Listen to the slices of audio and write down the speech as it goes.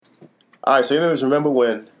All right, so you remember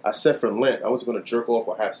when I said for Lent I was going to jerk off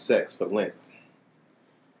or have sex for Lent?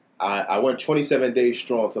 I went 27 days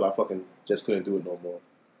strong until I fucking just couldn't do it no more.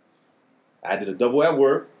 I did a double at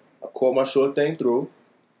work. I caught my short thing through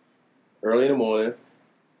early in the morning.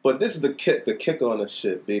 But this is the kicker on this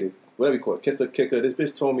shit, baby. Whatever you call it, kiss the kicker. This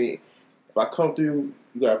bitch told me, if I come through,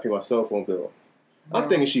 you gotta pay my cell phone bill. I'm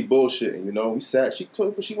thinking she bullshitting, you know. We sat,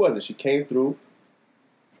 but she wasn't. She came through,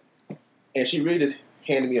 and she really just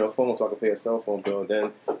handed me her phone so I could pay her cell phone bill. And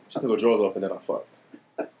then she took her drawers off, and then I fucked.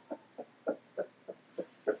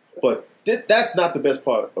 But that's not the best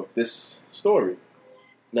part of this story.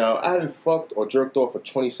 Now, I haven't fucked or jerked off for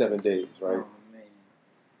 27 days, right? Oh, man.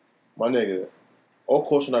 My nigga, all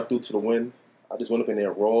caution I threw to the wind. I just went up in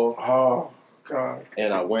there raw. Oh, God.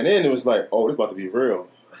 And I went in and it was like, oh, this about to be real.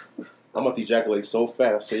 I'm about to ejaculate so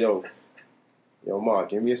fast. I said, yo, Ma,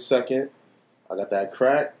 give me a second. I got that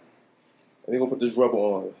crack. And we gonna put this rubber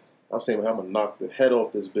on. I'm saying, I'm gonna knock the head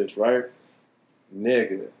off this bitch, right?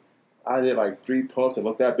 Nigga. I did like 3 pumps and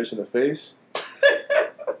looked that bitch in the face.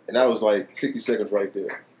 And that was like 60 seconds right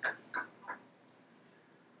there.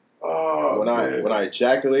 Oh, when I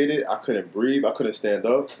ejaculated, I couldn't breathe. I couldn't stand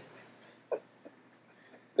up.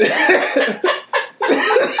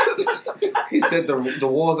 He said the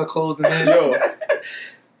walls are closing in. Yo,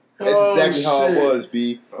 that's exactly how I was,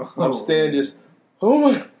 B. I'm standing just,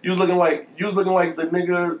 oh my. You was looking like the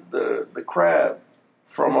nigga, the crab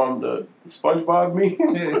from the SpongeBob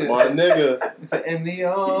meme. My nigga. It's like, in the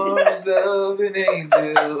arms of an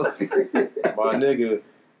angel. My nigga.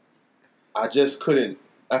 I just couldn't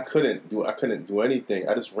do anything.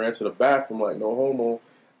 I just ran to the bathroom like no homo.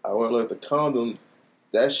 I went like the condom.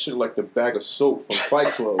 That shit like the bag of soap from Fight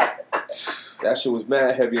Club. That shit was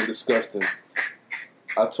mad heavy and disgusting.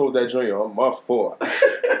 I told that joint, yo, I'm my fault.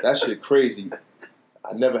 That shit crazy.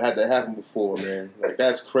 I never had that happen before, man. Like,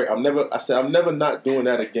 that's crazy. I'm never not doing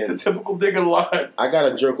that again. The typical nigga line. I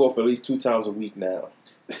gotta jerk off at least 2 times a week now.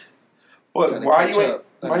 But why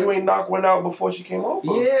you ain't knock one out before she came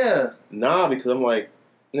over? Yeah. Nah, because I'm like,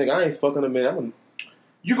 nigga, I ain't fucking a minute.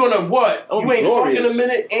 You gonna what? I'm You ain't glorious. fucking a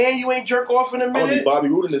minute and you ain't jerk off in a I'm gonna be minute? Bobby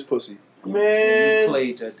Roode in this pussy. Man. You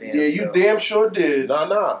played your damn Yeah, you self. damn sure did.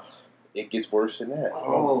 Nah. It gets worse than that.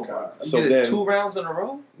 Oh, God. You So did then, 2 rounds in a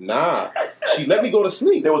row? nah. She let me go to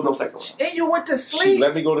sleep. There was no second round. And you went to She sleep?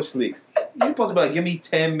 let me go to sleep. You supposed to be like, give me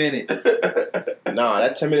 10 minutes. Nah,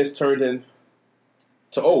 that 10 minutes turned in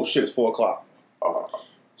to, oh shit, it's 4 o'clock.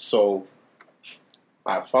 So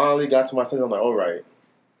I finally got to my senses. I'm like, all right.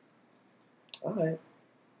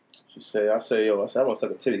 She said, I want to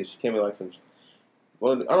suck a titty. She came in like some,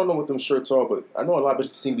 well, I don't know what them shirts are, but I know a lot of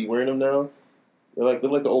bitches seem to be wearing them now. They're like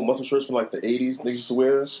the old muscle shirts from like the 80s niggas used to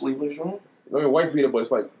wear. Sleeveless joint? Like a white beater, but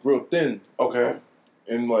it's like real thin. Okay.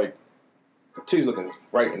 And like, the titty's looking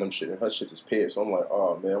right in them shit. And her shit is pierced. So I'm like,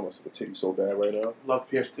 oh man, I want to suck a titty so bad right now. Love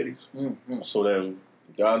pierced titties. Mm-hmm. So then,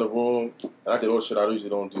 we got in the room, and I did all the shit I usually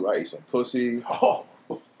don't do. I ate some pussy. Oh,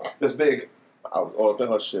 that's big. I was all up in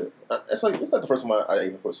her shit. It's not the first time I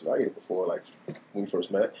ate her pussy. I ate it before, like, when we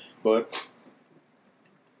first met.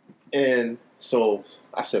 And so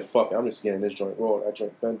I said, fuck it, I'm just getting this joint raw. That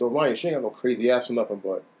joint bent over. Mind you, she ain't got no crazy ass for nothing,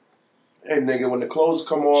 but Hey, nigga, when the clothes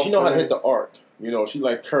come off, she know how to hit the arc. You know, she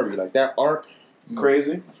like Curry. Like, that arc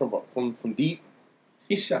crazy. from deep,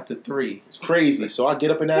 He shot to 3. it's crazy. So I get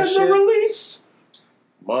up in that There's shit. no release.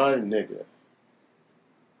 My nigga.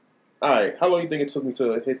 Alright, how long you think it took me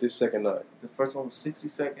to hit this second nut? The first one was 60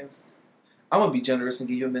 seconds. I'm going to be generous and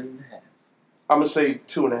give you a minute and a half. I'm gonna say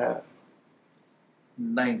 2.5.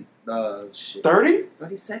 90. Shit. 30?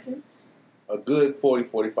 30 seconds? A good 40,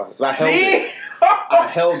 45. 'Cause I held See? it. I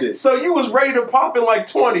held it. So you was ready to pop in like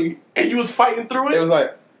 20, and you was fighting through it? It was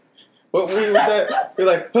like, what was that? You're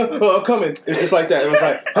like, I'm coming. It's just like that. It was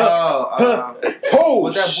like, oh,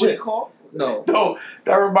 What's that shit. booty call? No. No,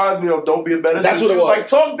 that reminds me of Don't Be a Better That's Bitch. what it was. Like,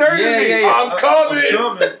 talk dirty to me. I'm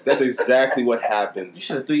coming. That's exactly what happened. You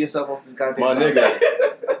should have threw yourself off this goddamn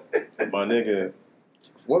My nigga.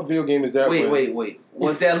 What video game is that? Wait.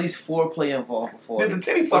 Was there at least foreplay involved before? Did the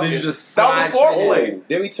titty Or sucking? did you just That slide was the foreplay. Oh,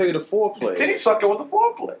 let me tell you the foreplay. Titty sucking with the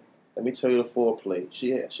foreplay. Let me tell you the foreplay.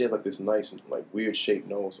 She had like this nice, like weird shaped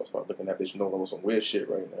nose. So I started looking at that bitch nose. I'm on some weird shit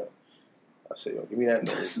right now. I said, yo, give me that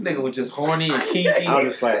nose. This nigga was just horny and kinky. I was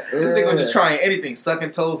just like, This nigga was just trying anything.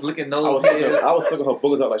 Sucking toes, licking nose hairs. I was sucking her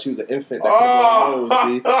boogers out like she was an infant. That couldn't blow her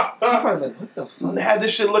nose, B. She probably was like, what the fuck? Had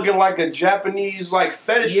this shit looking like a Japanese like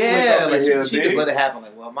fetish flick Yeah, up like in here, she just B. let it happen.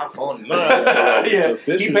 Like, well, my phone is Yeah,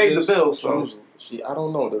 bitch he was paid the just- bill, so. I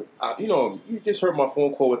don't know. You just heard my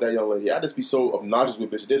phone call with that young lady. I just be so obnoxious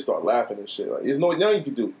with bitches. They start laughing and shit. Like, there's nothing you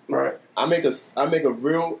can do. Right. I make a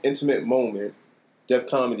real intimate moment, Def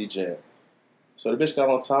Comedy Jam. So the bitch got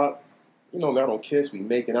on top. You know, I don't kiss. We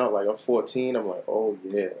making out like I'm 14. I'm like, oh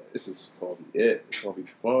yeah, this is gonna be it. It's gonna be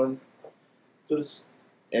fun.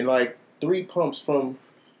 And like 3 pumps from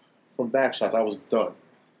back shots, I was done.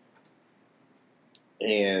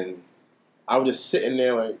 And I was just sitting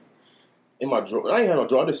there like in my drawer. I ain't have no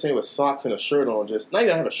drawer. I'm just sitting with socks and a shirt on. Just not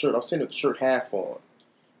even have a shirt. I was sitting with the shirt half on.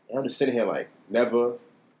 And I'm just sitting here like, never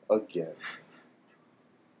again.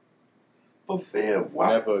 But fam, why?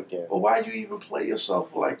 Never again. But why you even play yourself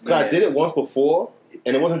like that? Because I did it once before,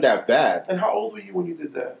 and it wasn't that bad. And how old were you when you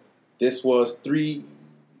did that? This was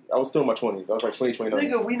I was still in my 20s. I was like 20, 29.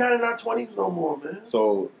 Nigga, we not in our 20s no more, man.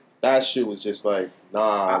 So that shit was just like,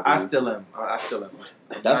 nah. I dude. still am. I still am.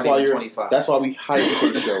 That's Not why even 25. That's why we hired you for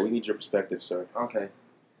the show. We need your perspective, sir. Okay.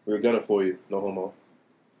 We were gunning for you. No homo.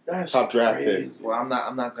 That's Top draft crazy. pick. Well, I'm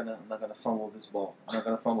not gonna fumble this ball. I'm not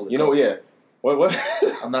gonna fumble this. You know, yeah. What?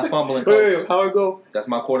 I'm not fumbling. Wait, how it go? That's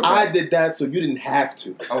my quarterback. I did that so you didn't have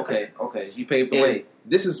to. Okay. You paved the And way.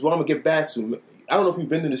 this is what I'm gonna get back to. I don't know if you've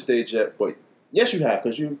been to the stage yet, but yes, you have,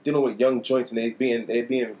 because you're dealing with young joints and they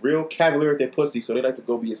being real cavalier with their pussy, so they like to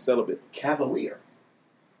go be a celibate. Cavalier.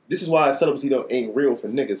 This is why celibacy ain't real for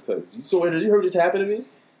niggas, because you heard this happen to me?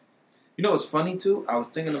 You know what's funny too? I was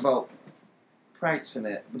thinking about practicing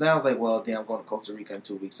that, but then I was like, well, damn, I'm going to Costa Rica in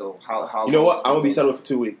 2 weeks. So how? You know what? I'm gonna be celibate for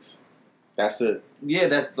 2 weeks. That's it. Yeah,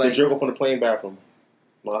 that's The like jerk off on the plane bathroom.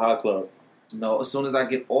 My hot club. no. As soon as I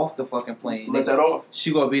get off the fucking plane, Let that off.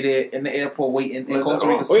 she gonna be there in the airport waiting in Let Costa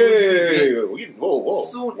that Rica. off. Oh yeah. Whoa.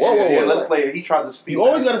 Soon- Yeah, let's play it. He tried to speak. You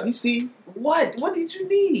always gotta. You see, What? What did you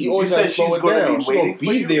need? you always gotta slow it down. She's gonna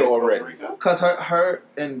be there already. Because her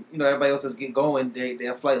and everybody else is getting going.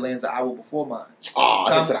 Their flight lands an hour before mine. Oh, I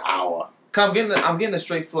think it's an hour. I'm getting a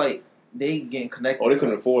straight flight. They getting connected. Oh, they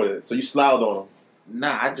couldn't afford it, so you sloughed on them.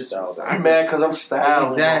 Nah, I just I'm I'm mad because I'm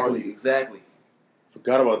styling. Exactly.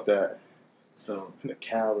 Forgot about that. So And the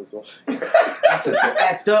cow was on. I said, so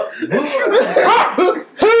act up.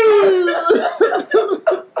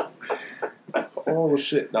 Oh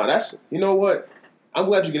shit! Now that's, you know what? I'm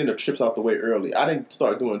glad you're getting the trips out the way early. I didn't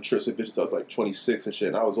start doing trips with bitches. I was like 26 and shit.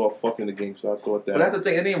 And I was all fucking the game, so I thought that. But that's the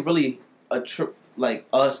thing. It ain't really a trip like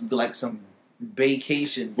us, like some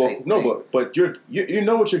vacation. Well, type no, thing. but you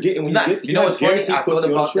know what you're getting when Nah, you get. you know what's funny? guaranteed I pussy thought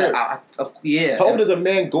on about the trip. that. Yeah. How often does a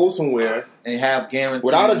man go somewhere and have guaranteed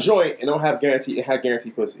without a joint and don't have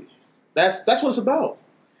guaranteed pussy? That's what it's about.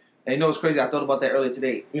 And you know what's crazy? I thought about that earlier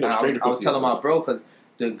today. You know, I stranger was pussy telling is my bro because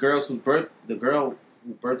the girl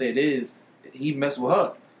whose birthday it is, he messed with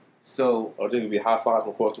her. So Or then be high fives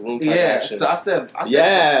from across the room. Type yeah. action. So I said,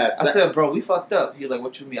 Yes. I said, bro, we fucked up. He was like,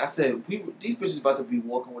 what you mean? I said, these bitches about to be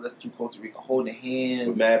walking with us to Costa Rica, holding hands,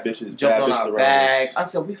 with mad bitches, jumping bad on bitches our around back. us. I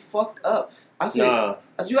said, we fucked up. I said, Nah.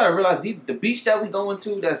 you gotta realize the beach that we going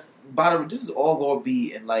to, that's bottom. This is all gonna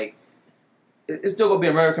be in like. It's still gonna be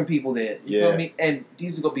American people there. You feel me? And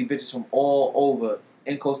these are gonna be bitches from all over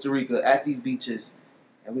in Costa Rica at these beaches,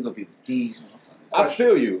 and we're gonna be with these motherfuckers. I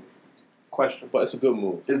feel you, Question: but it's a good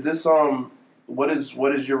move. Is this what is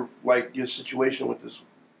your your situation with this?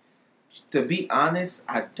 To be honest,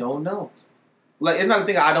 I don't know. Like, it's not a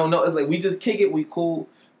thing I don't know. It's like we just kick it, we cool.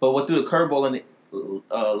 But what threw the curveball in it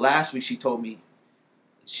last week? She told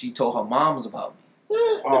her moms about me.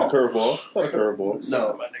 Not a curveball. Not a curveball.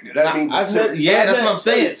 No, my nigga. That means I've it's met- serious. yeah, that's what I'm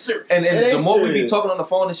saying. And It ain't the more we be serious. talking on the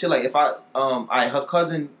phone and shit, like if her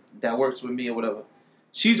cousin that works with me or whatever,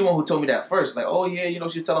 she's the one who told me that first. Like, oh yeah, she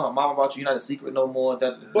was telling her mom about you. You're not a secret no more.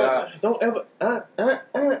 Da, da, da, da. But don't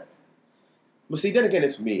ever. But see, then again,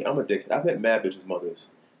 it's me. I'm a dickhead. I've met mad bitches' mothers,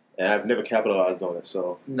 and I've never capitalized on it.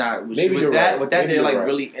 So Nah, Maybe with you're that, right. with that, Maybe they're you're like right.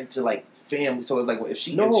 really into like family. So it's like if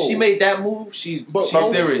she No. made that move, she's But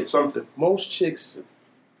serious. Something. most chicks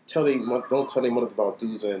don't tell their mothers about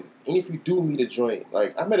dudes, and if you do meet a joint,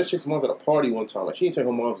 like I met a chick's mom at a party one time. Like she didn't tell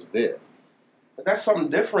her mom was there. But that's something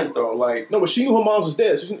different though. Like No, but she knew her mom was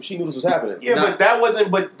there, so she knew this was happening. yeah, Nah. but that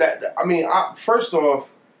wasn't. But that I mean, first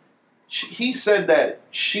off, he said that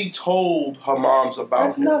she told her moms about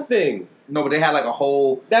That's him. nothing. No, but they had like a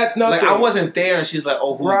whole. That's nothing. Like I wasn't there, and she's like,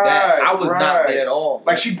 "Oh, who's Right, that?" I was not right. there at all.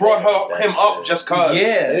 Like she brought him up just cause. It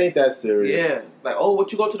yeah, ain't that serious. yeah. Like, oh,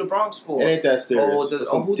 what you go to the Bronx for? It ain't that serious. Oh,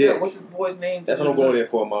 Some who's dick. that? What's his boy's name? That's what I'm going there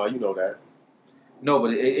for, Ma. You know that. No,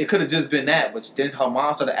 but it could have just been that. But then her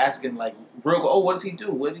mom started asking, like, real, oh, what does he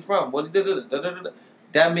do? Where's he from? What da, da, da, da, da, da.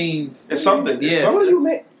 That means It's something. It's Yeah. So something. what do you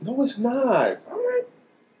make? No, it's not. All right.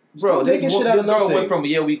 bro, Stop this making shit out of girl nothing. went from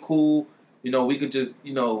we cool, we could just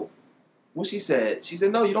what she said. She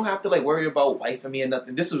said, no, you don't have to like worry about wife and me or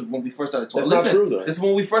nothing. This is when we first started talking. That's not true, though. This is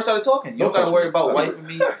when we first started talking. You don't Don't gotta touch worry me. about Don't wife touch and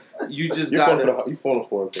me. You just You're falling gotta. for it,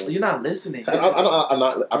 bro. You're not listening. I'm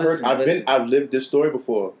not. I've Listen. lived this story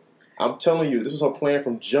before. I'm telling you, this was her plan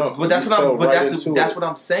from jump. But that's what I'm. But that's what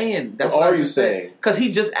I'm saying. That's what are you saying? Because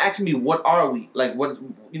he just asked me, "What are we? Like, what is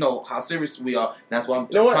how serious we are?" And that's why I'm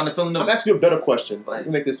trying to fill in. I'm asking you a better question. Let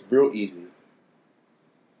me make this real easy.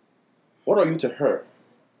 What are you to her?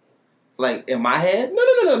 Like in my head?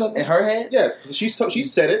 No. In her head? Yes, she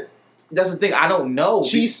said it. That's the thing. I don't know.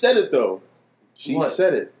 She said it though. She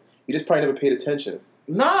said it. You just probably never paid attention.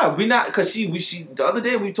 Nah, we not because she the other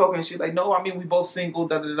day we were talking and she's like, no, I mean we both single,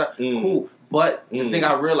 cool. But the thing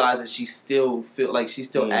I realized is she still feel like she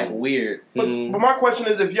still act weird. But my question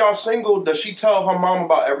is, if y'all single, does she tell her mom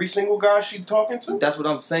about every single guy she's talking to? That's what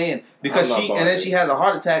I'm saying. Because she has a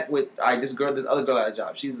heart attack with this other girl at a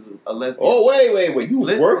job. She's a lesbian. Oh wait! You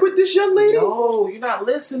work with this young lady? No, you're not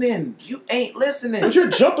listening. You ain't listening. But you're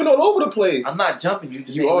jumping all over the place. I'm not jumping.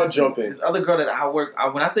 You are jumping. This other girl that I work.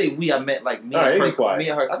 When I say we, I meant like me. All right, me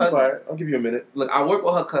and her cousin. I'll give you a minute. Look, I work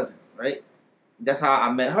with her cousin, right? That's how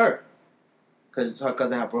I met her. Because her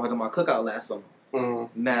cousin had brought her to my cookout last summer.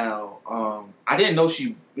 Mm-hmm. Now, I didn't know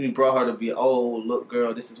she brought her to be, look,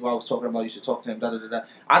 girl, this is what I was talking about. You should talk to him, da-da-da-da.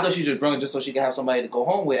 I thought she just brought her just so she could have somebody to go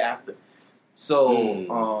home with after.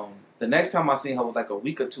 So, the next time I seen her was like a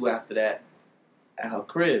week or two after that at her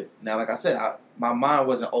crib. Now, like I said, my mind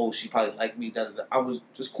wasn't, she probably liked me, da-da-da. I was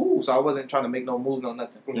just cool, so I wasn't trying to make no moves, no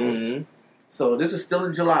nothing. Mm-hmm. So, this is still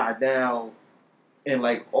in July. Now, in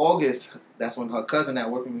like August, that's when her cousin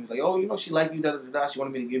that worked with me was like, she liked you, da-da-da-da. She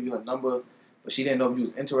wanted me to give you her number, but she didn't know if you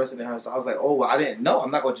was interested in her. So I was like, I didn't know.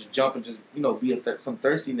 I'm not going to just jump and just, be some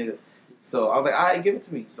thirsty nigga. So I was like, all right, give it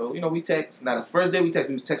to me. So, we text. Now, the first day we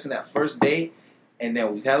was texting that first day, and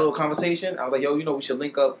then we had a little conversation. I was like, we should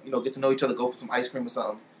link up, get to know each other, go for some ice cream or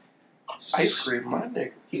something. Ice cream, my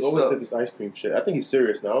nigga. He always said this ice cream shit. I think he's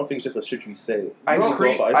serious now. I don't think it's just a shit you say.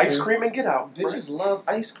 Ice cream and get out. Bitches love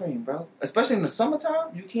ice cream, bro. Especially in the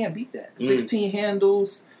summertime, you can't beat that. 16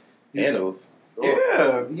 handles. Handles?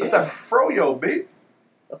 Yeah. That's that froyo, big.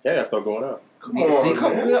 Okay, I gotta start going out. Come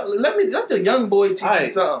on, let the young boy teach you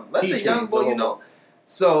something. Let the young boy,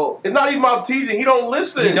 So it's not even about teaching. He don't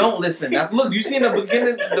listen. Now, look, you see in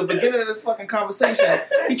the beginning of this fucking conversation,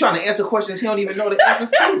 he trying to answer questions he don't even know the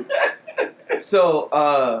answers to. So,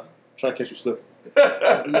 trying to catch you slipping.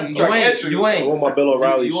 You ain't. I want my Bill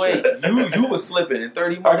O'Reilly shit. You was slipping in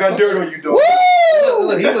 30 minutes. I got dirt on you, dog.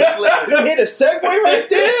 Look, he was slipping. You hit a segue right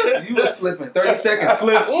there? You was slipping. 30 seconds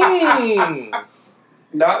slip.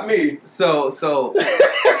 Not me. So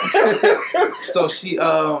she,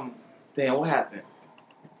 damn, what happened?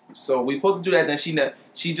 So we supposed to do that, then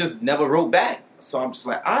she just never wrote back. So I'm just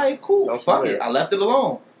like, all right, cool. Sounds fuck familiar. it. I left it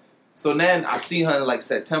alone. So then I see her in like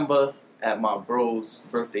September at my bro's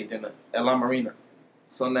birthday dinner at La Marina.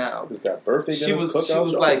 So now this got birthday dinner.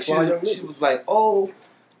 She was like, oh,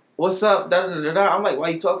 what's up? Da, da, da, da. I'm like, why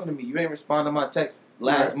you talking to me? You ain't respond to my text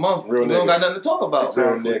last month. Real you nigga. Don't got nothing to talk about.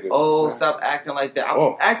 Exactly. Nigga. Oh, stop acting like that.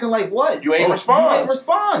 I'm acting like what? You ain't respond. You ain't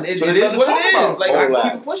respond. It is what it is. Like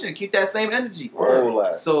I keep pushing, keep that same energy.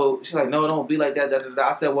 So she's like, no, don't be like that. Da, da, da.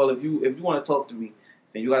 I said, well, if you want to talk to me,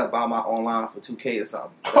 then you gotta buy my online for $2K or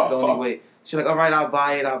something. That's the only way. She's like, all right, I'll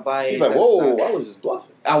buy it. He's like, whoa, I was just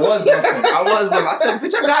bluffing. I was bluffing. I said,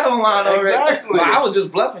 bitch, I got online already. Exactly. But I was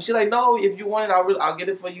just bluffing. She's like, no, if you want it, I'll get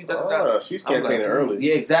it for you. She's campaigning early.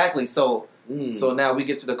 Yeah, exactly. So now we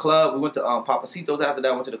get to the club. We went to Papacitos after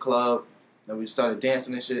that. Went to the club. And we started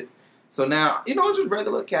dancing and shit. So now, it's just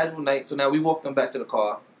regular, casual night. So now we walked them back to the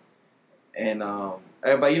car. And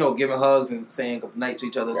everybody, giving hugs and saying good night to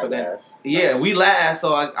each other. So then, we laughed.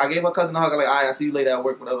 So I gave her cousin a hug. I'm like, all right, I'll see you later at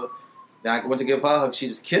work, whatever. Then I went to give her a hug. She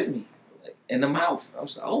just kissed me in the mouth. I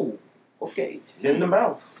was like, oh, okay. In the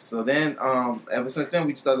mouth. So then, ever since then,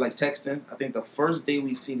 we started texting. I think the first day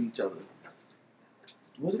we seen each other,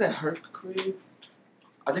 was it at her crib?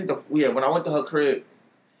 I think when I went to her crib,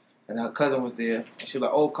 and her cousin was there, and she was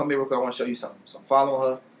like, oh, come here real quick, I want to show you something. So I'm following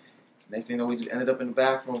her. Next thing you know, we just ended up in the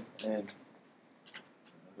bathroom, and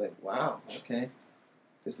I was like, wow, okay.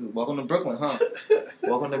 This is welcome to Brooklyn, huh?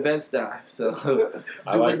 Welcome to Bed-Stuy. So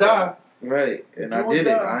I like that. Right, and I did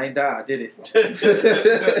it. I ain't die. I did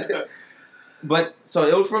it. But so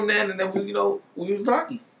it was from then, and then we was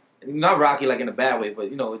rocky. Not rocky like in a bad way,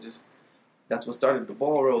 but it just that's what started the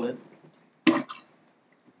ball rolling. And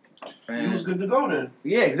you was good to go then.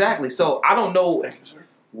 Yeah, exactly. So I don't know Thank you, sir.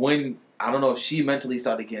 when I don't know if she mentally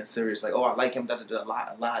started getting serious, like, oh, I like him, a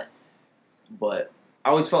lot. But I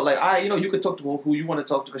always felt like, you could talk to who you want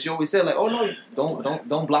to talk to, because she always said, like, oh no,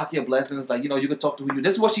 don't block your blessings. Like, you could talk to who you.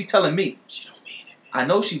 This is what she's telling me. She don't mean it. I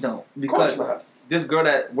know she don't, because this girl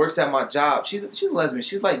that works at my job, she's a lesbian.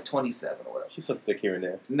 She's like 27 or whatever. She's so thick here and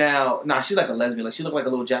there. Now, she's like a lesbian. Like she look like a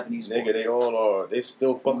little Japanese nigga. Boy. They all are. They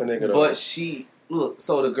still fucking nigga though. But she look.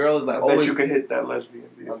 So the girl is like I bet always. you can hit that lesbian.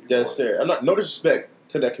 I'm dead serious. I'm not no disrespect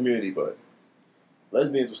to that community, but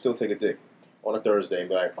lesbians will still take a dick on a Thursday and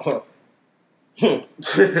be like,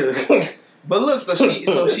 But look, so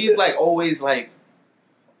she's like always like,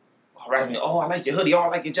 all right, oh, I like your hoodie. Oh, I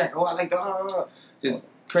like your jacket. Oh, I like the just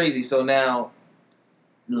crazy. So now,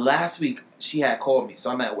 last week she had called me. So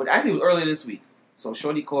I'm at work. Actually, it was earlier this week. So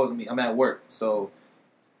Shorty calls me. I'm at work. So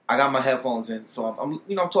I got my headphones in. So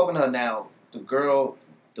I'm talking to her now.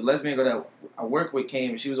 The lesbian girl that I work with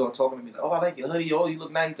came and she was all talking to me like, oh, I like your hoodie. Oh, you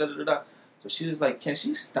look nice. Da, da, da, da. So she was like, can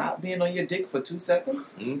she stop being on your dick for 2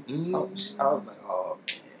 seconds? I was like, oh,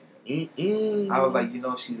 man. I was like,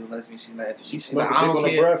 she's a lesbian. She's not into she me. smelled Like, the dick on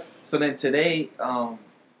her breath. So then today,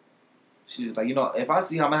 she was like, if I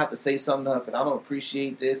see her, I'm going to have to say something to her because I don't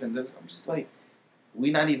appreciate this. And then I'm just like, we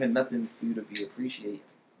not even nothing for you to be appreciated.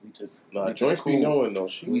 We just Joyce cool. be knowing though.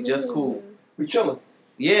 We just cool. We chilling.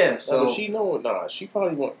 Yeah, so. But she knowing. Nah, she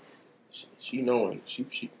probably want. She knowing. She.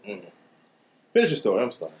 Finish your story.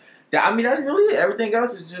 I'm sorry. I mean, that's really it. Everything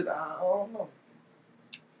else is just, I don't know.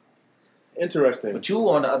 Interesting. But you,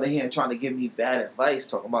 on the other hand, trying to give me bad advice,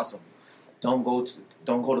 talking about some, don't go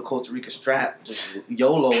to Costa Rica strap, just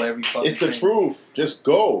YOLO every fucking It's the thing. truth. Just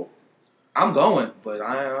go. I'm going, but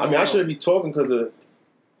I I shouldn't be talking because the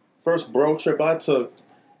first bro trip I took,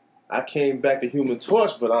 I came back to Human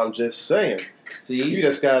Torch, but I'm just saying. See? You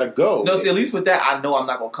just gotta go. No, see, at least with that, I know I'm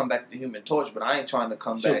not going to come back to Human Torch, but I ain't trying to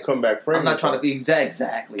come She'll back. come back pregnant. I'm not trying to be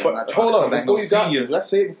exactly. But I'm not trying hold to on, come back before no you got senior. let's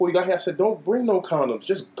say it before you got here, I said don't bring no condoms.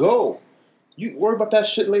 Just go. You worry about that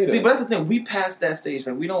shit later. See, but that's the thing. We passed that stage.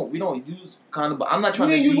 Like we don't use condom. But I'm not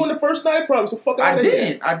trying you to use one the first night, probably. So fuck out I of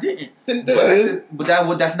here. didn't.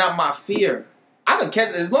 But That's not my fear. I can catch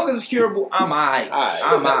it as long as it's curable. I'm alright.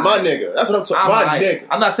 I'm alright. My nigga. That's what I'm talking. My nigga.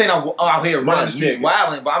 I'm not saying I'm out here My running the streets nigga.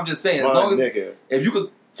 wilding, but I'm just saying as long as if you could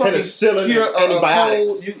fucking penicillin cure and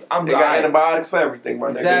antibiotics. I'm They got antibiotics for everything, my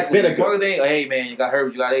exactly. nigga. As long as they, hey man, you got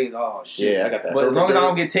herpes, you got AIDS. Oh shit. Yeah, I got that. But as long as I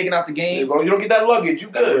don't get taken out the game, You don't get that luggage, you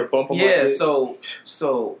good. yeah. So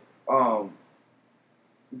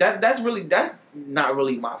that's not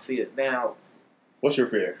really my fear. Now, what's your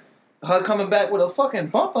fear? her coming back with a fucking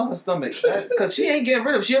bump on her stomach because she ain't getting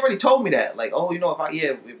rid of. She already told me that. Like, oh, if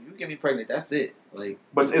you get me pregnant, that's it. Like,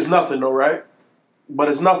 but it's nothing though, right?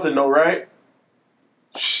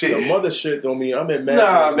 Shit. The mother shit don't mean I'm in mad.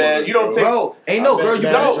 Nah, man, you don't take. bro, ain't no girl. You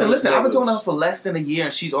listen. I've been talking to her mothers. for less than a year,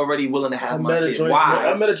 and she's already willing to have my kid. Why?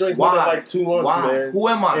 Why? I met a joint's mother like 2 months, Why? man. Who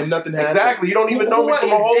am I? And nothing happened. Exactly. You don't even know me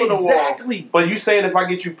from a hole in the wall. Exactly. But you saying if I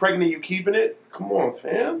get you pregnant, you keeping it? Come on,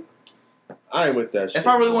 fam. I ain't with that shit. If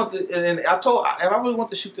I really want to, and if I really want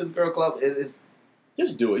to shoot this girl club, it's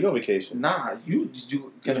just do it. You on vacation? nah. You just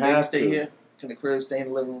do. Can the You have baby stay to. here? Can the crib stay in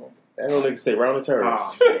the living room? That don't nigga stay round the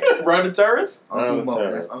terrace. Run the terrace? Uncle Round the Mo.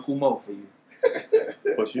 terrace. That's Uncle Mo for you.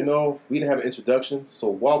 But we didn't have an introduction, so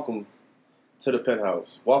welcome to the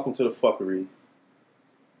penthouse. Welcome to the fuckery.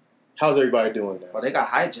 How's everybody doing now? But they got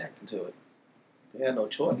hijacked into it. They had no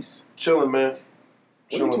choice. Chilling, man. What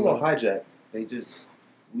are you talking about hijacked?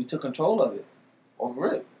 We took control of it.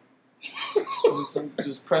 Over it. So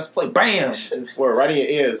just press play. Bam! We're right in your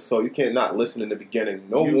ears, so you can't not listen in the beginning.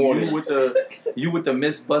 No warning. You with the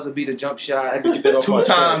missed buzzer beater jump shot. I had to get that off 2 my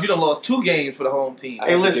times. chest. You done lost 2 games for the home team.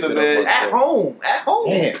 Hey, listen, man. At home.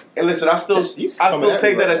 Damn. And listen, I still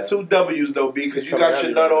take that as 2 W's though, B, because you got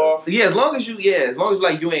your nut off. Yeah, as long as you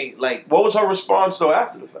like you ain't like. What was her response though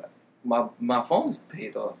after the fact? My phone is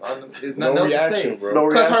paid off. There's No nothing else to reaction, say. bro. No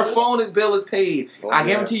Because her reaction? bill is paid. No I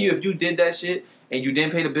guarantee you, reaction. if you did that shit and you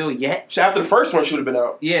didn't pay the bill yet, So after the first one, she would have been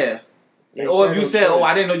out. yeah. Yeah, Or she if you had said, no "Oh, choice.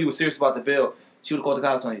 I didn't know you were serious about the bill," she would have called the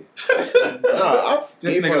cops on you.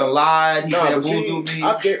 This nigga done lied. He bamboozled me.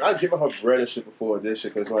 I've given her bread and shit before this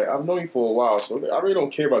shit because like I've known you for a while, so I really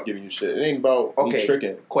don't care about giving you shit. It ain't about me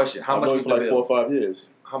tricking. Question: How I've much known was you for the like bill? 4 or 5 years.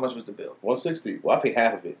 How much was the bill? $160. Well, I paid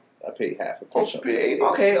half of it. I paid half. Oh, she paid 80.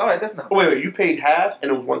 Okay, all right, that's not. Wait, you paid half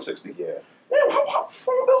and it was $160. Yeah, Man, how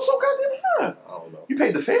phone bill so goddamn high? I don't know. You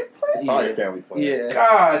paid the family plan? Probably a family plan. Yeah.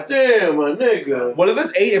 God damn, my nigga. Well, if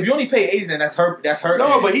it's 80, if you only pay 80, then that's her.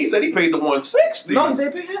 No, but he said he paid the 160. No, he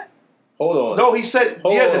said pay half. Hold on. No, he said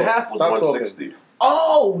Hold the on. half was Stop 160.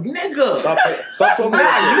 Oh, nigga. Stop talking.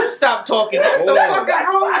 Nah, you stop talking. What Hold the on. fuck is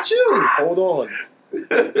wrong with you? Hold on.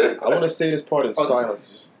 I want to say this part in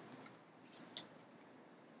silence.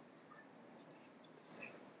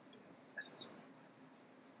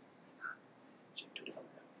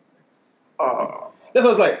 That's what I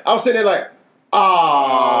was like. I was sitting there like, and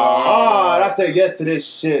I said yes to this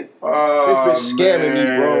shit. This bitch scamming me,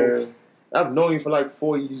 bro. I've known you for like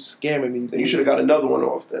 4 years. You scamming me. Then you should have got another one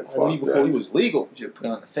off then. I knew you before he was legal. You put it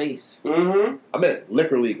on the face. Mm-hmm. I meant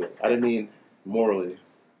liquor legal. I didn't mean morally.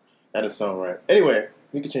 That doesn't sound right. Anyway,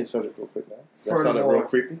 we can change the subject real quick now. That sounded Furthermore- real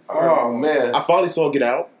creepy. Oh man, I finally saw Get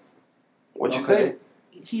Out. what you Okay. think?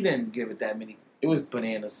 He didn't give it that many. It was,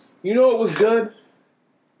 bananas. you know, it was good.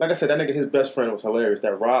 Like I said, that nigga, his best friend was hilarious.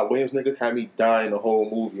 That Rod Williams nigga had me dying the whole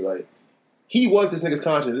movie. Like, he was this nigga's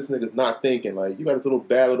conscience. This nigga's not thinking. Like, you got this little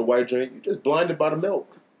bad little white drink. You just blinded by the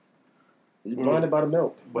milk. You blinded by the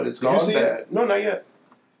milk. But it's Did you gone see bad. No, not yet.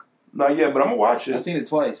 Not yet, but I'm gonna watch I've it. seen it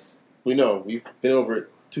twice. We know. We've been over it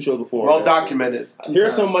 2 shows before. Well man. documented. Here are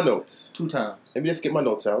some of my notes. 2 times. Let me just get my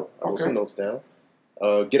notes out. I wrote Okay. some notes down.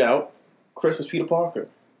 Get Out. Chris was Peter Parker.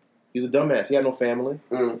 He was a dumbass. He had no family.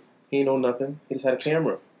 He ain't know nothing. He just had a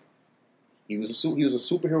camera. He was a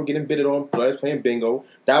superhero getting bidded on. Players playing bingo.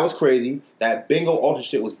 That was crazy. That bingo auction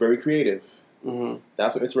shit was very creative. Mm-hmm.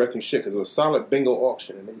 That's some interesting shit because it was a solid bingo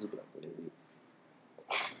auction. And niggas would be like, what do you mean?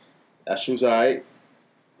 That shoe's alright.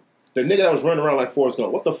 The nigga that was running around like Forrest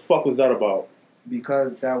Gump. What the fuck was that about?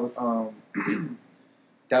 Because that was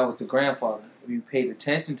that was the grandfather. If you paid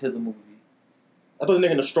attention to the movie. I thought the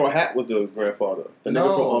nigga in the straw hat was the grandfather. The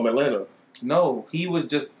nigga from Atlanta. No, he was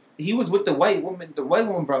with the white woman. The white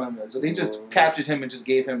woman brought him in. So they just captured him and just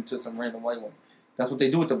gave him to some random white woman. That's what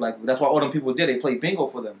they do with the black people. That's why all them people did. They played bingo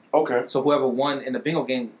for them. Okay. So whoever won in the bingo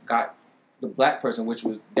game got the black person, which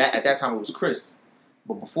was that at that time it was Chris,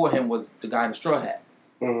 but before him was the guy in the straw hat.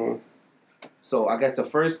 Mm-hmm. So I guess the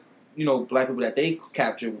first black people that they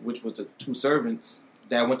captured, which was the 2 servants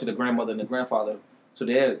that went to the grandmother and the grandfather, so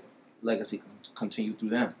their legacy continued through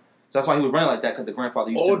them. So that's why he was running like that, because the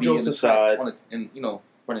grandfather used All to be jokes in the aside, track,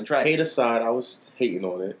 running track. Hate aside, I was hating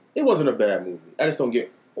on it. It wasn't a bad movie. I just don't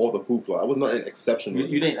get all the hoopla. It was not an exceptional.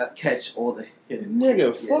 You didn't catch all the hidden.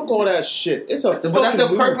 Nigga, fuck all that shit. It's a fucking But that's the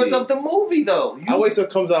movie. purpose of the movie, though. I wait till it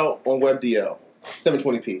comes out on WebDL,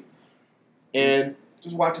 720p. And,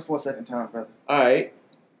 Just watch it for a second time, brother. alright,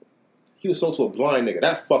 he was sold to a blind nigga.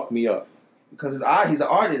 That fucked me up. Because he's an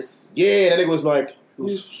artist. Yeah, that nigga was like, He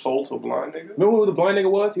was sold to a blind nigga. remember who the blind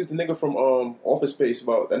nigga was? He was the nigga from Office Space,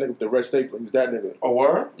 about that nigga with the red stapler. He was that nigga. A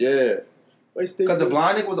word? Yeah. Because the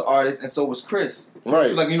blind nigga was an artist, and so was Chris. Right. He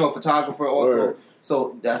was like, a photographer also. Word.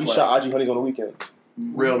 So that's He why. shot IG Honeys on the weekend.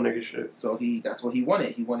 Mhm. Real nigga shit. So that's what he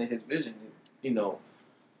wanted. He wanted his vision.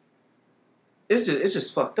 It's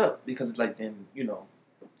just fucked up because it's like then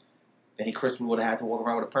Chris would have had to walk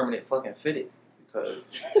around with a permanent fucking fitted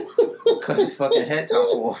because cut his fucking head top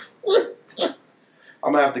off.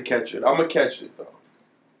 I'm gonna have to catch it. I'm gonna catch it though.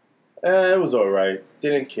 It was alright.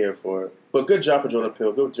 Didn't care for it. But good job for Jordan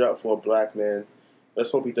Peele. Good job for a black man.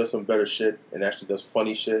 Let's hope he does some better shit and actually does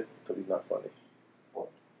funny shit, because he's not funny.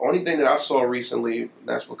 Only thing that I saw recently, and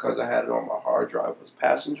that's because I had it on my hard drive, was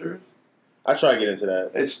Passengers. I tried to get into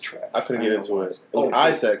that. It's trash. I couldn't get into it. It was Oh, eye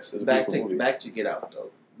sex. It was a Back beautiful to movie. back to Get Out though,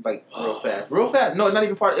 like real fast. No, it's not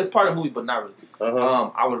even part. It's part of the movie, but not really. Uh-huh.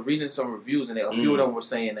 I was reading some reviews and a few of them were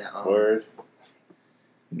saying that. Word.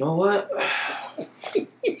 You know what?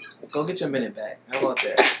 Go get your minute back. How about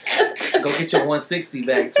that? Go get your 160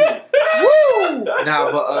 back too. Woo!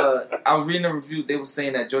 Nah, but I was reading a review. They were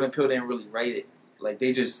saying that Jordan Peele didn't really write it. Like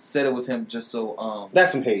they just said it was him, just so.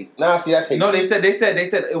 That's some hate. Nah, see, that's hate. No, they said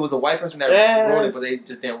it was a white person that wrote it, but they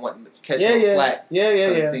just didn't want to catch no slack. Yeah.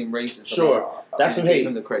 It seemed racist. So Sure. That's some gave hate.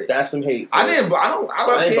 him the credit. That's some hate. I don't ain't care. buying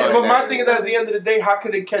But that. my thing is that at the end of the day, how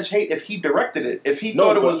could it catch hate if he directed it? If he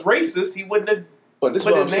thought it was racist, he wouldn't have But this is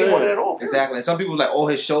put what I'm his name on it saying. at all. Exactly. And some people like,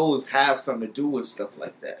 his shows have something to do with stuff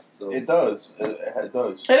like that. So It does. It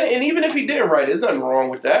does. And even if he didn't write it, there's nothing wrong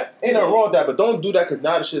with that. Ain't nothing wrong with that, but don't do that, because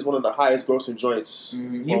now the shit is one of the highest grossing joints. he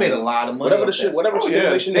made a lot of money. Whatever the off shit, that. whatever Oh, yeah.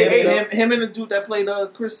 stimulation They they ate him and the dude that played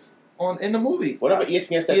Chris in the movie. whatever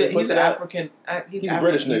ESPN stat they put He's to an that, African. He's a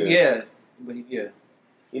British nigga. Yeah, but yeah.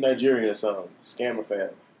 he Nigerian or something. Scammer fan.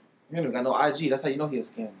 He ain't got no IG. That's how you know he a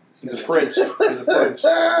scammer. He's a French. He's a French.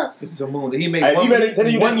 This is a moon. He made Hey, one, email it- tell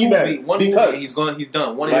you one this email, movie. One because- movie. He's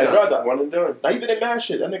done. One My and done. brother. One and done. Now he been in mad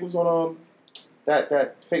shit. That nigga was on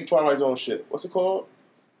that fake Twilight Zone shit. What's it called?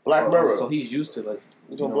 Black Mirror. So he's used to like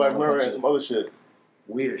He's on Black a Mirror bunch and of some other shit.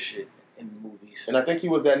 weird shit in movies. And I think he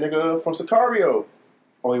was that nigga from Sicario.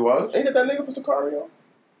 Oh, he was? Ain't it that nigga from Sicario?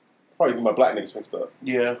 Probably get my black niggas mixed up.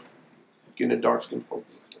 Yeah. Getting a dark skin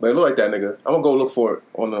folks. But it look like that nigga. I'm gonna go look for it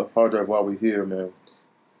on the hard drive while we're here, man.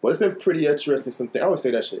 But it's been pretty interesting. Something I always say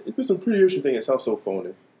that shit. It's been some pretty interesting thing. It sounds so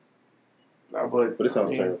phony, Nah, but it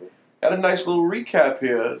sounds terrible. Had a nice little recap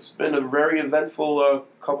here. It's been a very eventful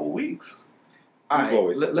couple weeks. All We've right,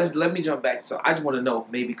 always- let me jump back. So I just want to know,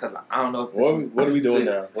 maybe because I don't know if this What are we doing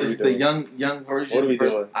the, now? What are This we is the doing? young version. What are we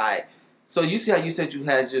versus doing? I. So you see how you said you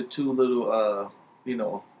had your 2 little,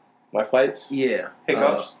 My fights? yeah,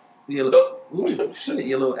 Hiccups. your little, ooh, shit,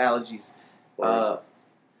 your little allergies.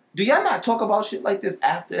 Do y'all not talk about shit like this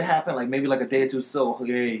after it happened? Like maybe like a day or two. So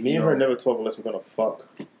hey, Me and her never talk unless we're gonna fuck.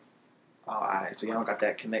 Oh, all right. So y'all don't got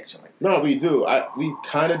that connection. Like No, we do. We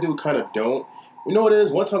kind of do, kind of don't. You know what it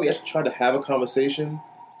is? One time we actually tried to have a conversation,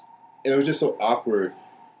 and it was just so awkward.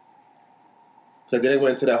 Because then it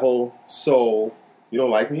went into that whole, so, you don't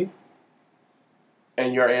like me?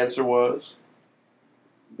 And your answer was?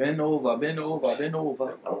 bend over, bend over, bend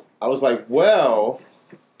over. I was like, well...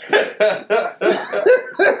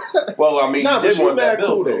 Well, I mean, nah, but she mad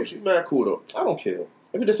cool, though. Baby. She mad cool, though. I don't care.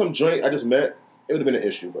 If it is some joint I just met, it would have been an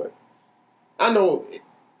issue, but... I know...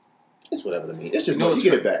 It's whatever to me. It's just, you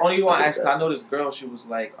get it back. Only one I asked, I know this girl, she was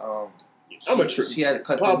like, I'm a trip. She had to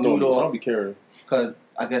cut Bob this dude off. I don't be caring. Because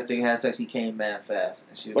I guess they had sex, he came mad fast.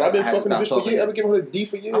 And she But I've been I had to fucking this stop bitch for years. talking. I've been giving her the D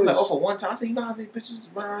for years. I'm like, for one time, I said, you know how many bitches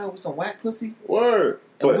run around with some whack pussy? Word.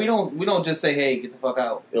 And But, we don't just say, hey, get the fuck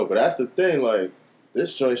out. yo, but that's the thing, like,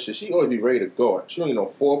 this joint shit, she always be ready to go. She don't need no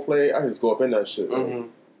foreplay. I can just go up in that shit. Mm-hmm.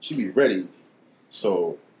 She be ready.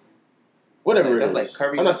 So, whatever That's it like is.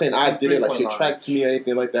 Curry I'm not saying I did it, like she three-point attracted to me or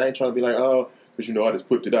anything like that. I ain't trying to be like, oh, because, I just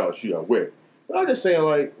put it out. She got wet. But I'm just saying,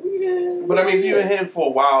 like, yeah. But I mean, if you've been here for a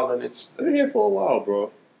while, then it's... I've been here for a while,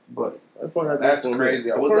 bro. But That's crazy.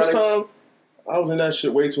 The first time, I was in that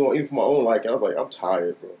shit way too long, even for my own liking. I was like, I'm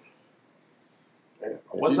tired, bro. I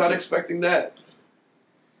was not expecting that.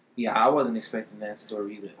 Yeah, I wasn't expecting that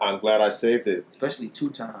story either. I'm glad I saved it. Especially 2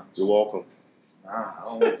 times. You're welcome. Nah, I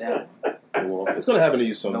don't want that one. You're welcome. It's going to happen to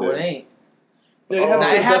you someday. No, it ain't.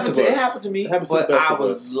 Yeah, It happened to me, to but the best I of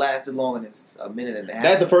was us. lasted longer than a minute and a half.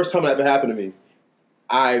 That's the first time that ever happened to me.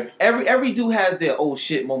 Every dude has their oh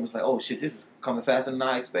shit moments, like oh shit, this is coming faster than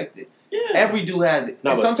I expected. Yeah. Every dude has it.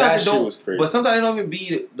 No, And but sometimes that it don't. shit was crazy. But sometimes it don't even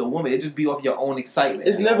be the woman. It just be off your own excitement.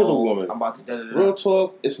 It's Like, never the woman. I'm about to da-da-da-da. Real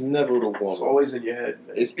talk, it's never the woman. It's always in your head.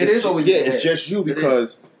 It is always in your it's head. just you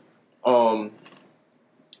because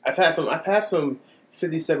I've had some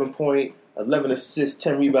 57 point, 11 assists,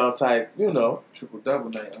 10 rebound type, Triple double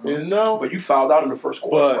night. But you fouled out in the first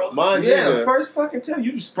quarter. But my Yeah, nigga, the first fucking time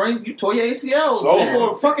you tore your ACL It's over.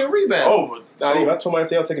 before a fucking rebound. Over. not even. I told my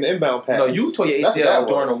ACL taking an inbound pass. No, you tore your That's what ACL that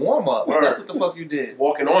during the was. warm up. Word. That's what the fuck you did.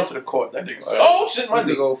 Walking onto the court. That nigga said, Right. oh shit, You my had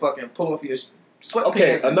to nigga. go fucking pull off your sweatpants.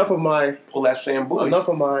 Okay, enough of my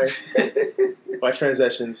my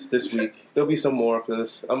transactions this week. There'll be some more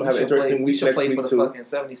because I'm gonna have an interesting week next play week for the too. fucking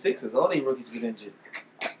 76ers. All these rookies get injured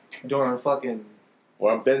during fucking.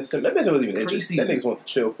 Or I'm Ben Simmons. Ben Simmons wasn't even injured. Preseason. That niggas want to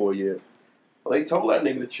chill for a year. Well, they told that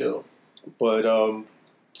nigga to chill. But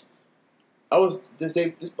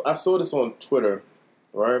I saw this on Twitter,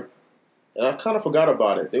 right? And I kind of forgot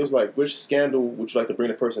about it. They was like, which scandal would you like to bring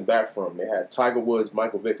the person back from? They had Tiger Woods,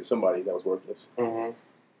 Michael Vick, or somebody that was worthless. Mm-hmm.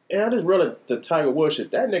 And I just realized the Tiger Woods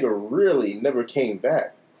shit. That nigga really never came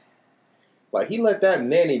back. Like, he let that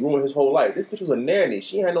nanny ruin his whole life. This bitch was a nanny.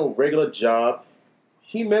 She had no regular job.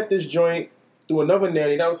 He met this joint through another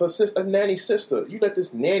nanny. That was her sister, a nanny's sister. You let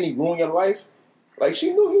this nanny ruin your life? Like,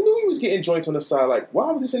 you knew he was getting joints on the side. Like,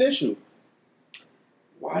 why was this an issue?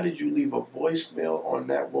 Why did you leave a voicemail on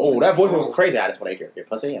that Oh, woman? that voicemail was crazy. I just want to hear your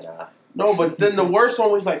pussy. And, No, but then the worst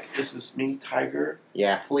one was like, this is me, Tiger.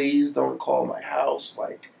 yeah. Please don't call my house.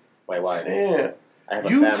 Like, Wait, why? fam. I have a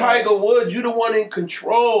You, family. Tiger Woods, you the one in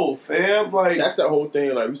control, fam. Like, That's that whole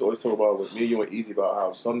thing. Like, we used to always talk about with me, you, and Easy about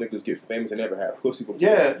how some niggas get famous and never had pussy before.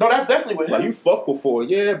 yeah. No, that's definitely what Like, him. you fucked before,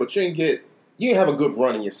 yeah, but you didn't have a good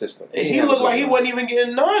run in your system. And he looked like he wasn't even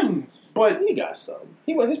getting none. But He got some.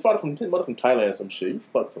 His mother from Thailand or some shit. You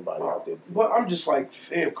fucked somebody out there before. But I'm just like,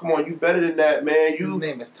 fam, come on, you better than that, man. His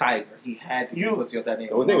name is Tiger. He had to get pussy off that name.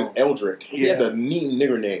 Oh, his name was Eldrick. He had Yeah. the neat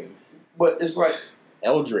nigger name. But it's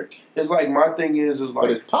Eldrick. like my thing is But like,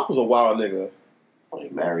 his pop was a wild nigga. when he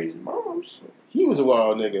married his mom. So. He was a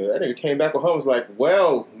wild nigga. That nigga came back with her and was like,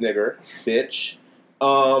 well, nigger, bitch,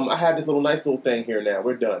 I have this nice little thing here now.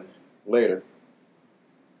 We're done. Later.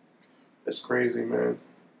 It's crazy, man.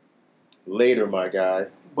 Later, my guy.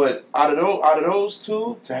 But out of those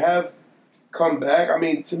two, to have come back, I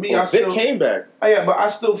mean, to me, Vic came back. Yeah, but I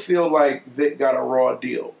still feel like Vic got a raw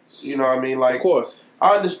deal. You know what I mean? Like, Of course.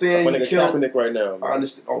 I understand My you nigga killed. Kaepernick right now. Man. I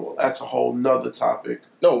understand. Oh, well, that's a whole nother topic.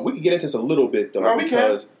 No, we can get into this a little bit, though. No, we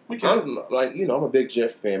because We can. I'm I'm a big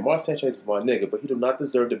Jeff fan. Mark Sanchez is my nigga, but he do not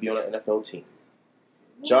deserve to be on an NFL team.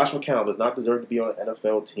 Josh McCown does not deserve to be on an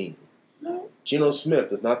NFL team. No. Geno Smith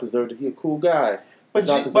does not deserve to be a cool guy. But, Does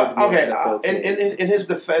not deserve to be on an NFL team. in his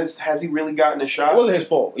defense, has he really gotten a shot? It wasn't his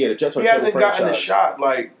fault. Yeah, the Jets are He a terrible hasn't gotten a franchise. shot.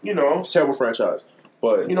 Like, It's a terrible franchise.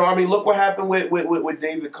 But, you know, I mean, look what happened with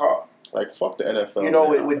David Carr. like, fuck the NFL. You know,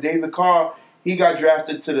 man. with David Carr, he got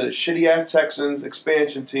drafted to the shitty ass Texans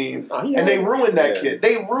expansion team, Nah, and they ruined that Yeah. kid.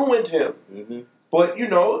 They ruined him. Mm-hmm. But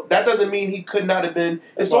that doesn't mean he could not have been.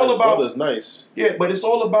 It's all about brother's nice. Yeah, but it's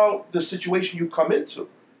all about the situation you come into.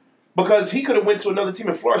 Because he could have went to another team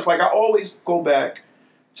and flourished. Like I always go back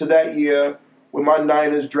to that year when my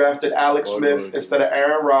Niners drafted Alex Smith instead of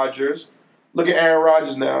Aaron Rodgers. Look at Aaron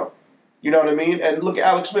Rodgers now. You know what I mean? And look at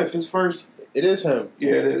Alex Smith, his first. It is him.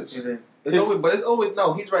 Yeah, it is. It's always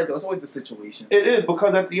no. He's right though. It's always the situation. It is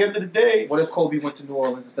because at the end of the day, what if Kobe went to New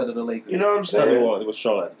Orleans instead of the Lakers? You know what I'm saying? It was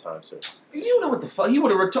Charlotte at the time, too. You know what the fuck? He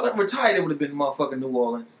would have retired. It would have been motherfucking New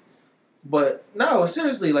Orleans. But no,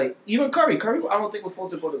 seriously, like even Curry, I don't think was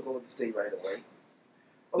supposed to go to Golden State right away.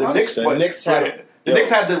 The Knicks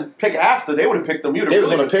had to pick after. They would have picked him. They was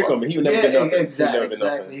going to pick him, and he would never been nothing.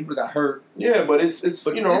 Exactly. He would have got hurt. Yeah, but it's This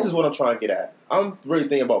is what I'm trying to get at. I'm really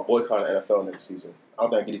thinking about boycotting the NFL next season. I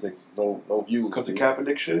don't think I get these niggas no views. Because of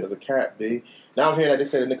Kaepernick shit? Because of Cap, B. Now I'm hearing that they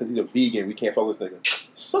said that nigga, he's a vegan. We can't fuck this nigga.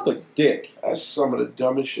 Suck a dick. That's some of the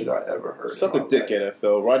dumbest shit I ever heard. Suck a dick,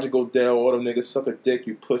 NFL. Roger Goodell, all them niggas, suck a dick.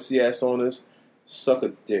 You pussy ass owners. Suck a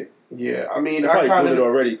dick. Yeah, I mean, I kind of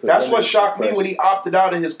already. That's what shocked me when he opted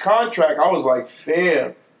out of his contract. I was like,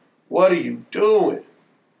 fam, what are you doing?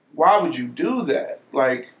 Why would you do that?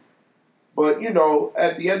 Like, but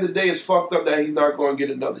at the end of the day, it's fucked up that he's not going to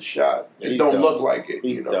get another shot. It don't look like it.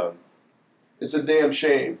 He's done. It's a damn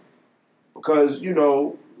shame because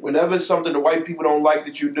whenever it's something the white people don't like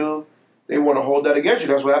that you do, they want to hold that against you.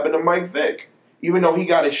 That's what happened to Mike Vick. Even though he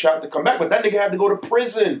got his shot to come back, but that nigga had to go to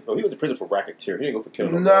prison. No, he went to prison for racketeering. He didn't go for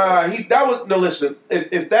killing. Listen.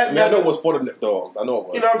 If that, I know it was for the dogs. I know it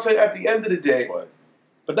was. You know what I'm saying? At the end of the day,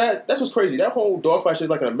 but that's what's crazy. That whole dog fight shit is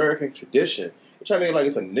like an American tradition. They're trying to make it like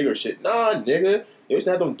it's a nigger shit. Nah, nigga. They used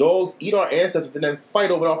to have them dogs eat our ancestors and then fight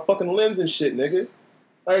over our fucking limbs and shit, nigga.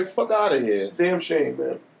 Like, fuck out of here. It's a damn shame,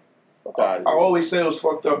 man. Fuck out of here. I always say it was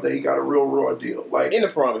fucked up that he got a real raw deal. Like in the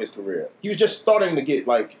prime of his career, he was just starting to get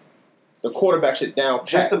like the quarterback shit down.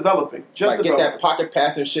 Just developing. Get that pocket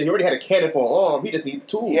passing shit. He already had a cannon for an arm. He just needs the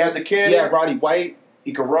tools. He had the cannon. He had Roddy White.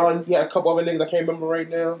 He could run. He had a couple other niggas I can't remember right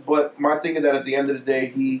now. But my thing is that at the end of the day,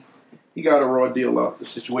 he got a raw deal out the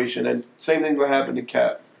situation. And same thing will happen to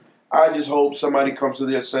Cap. I just hope somebody comes to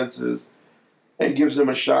their senses and gives him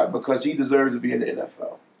a shot because he deserves to be in the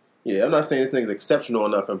NFL. Yeah, I'm not saying this nigga's exceptional or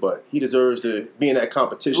nothing, but he deserves to be in that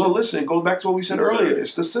competition. Well, listen, it goes back to what we said earlier.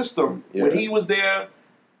 It's the system. Yeah. When he was there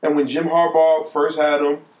and when Jim Harbaugh first had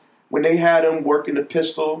him, when they had him working the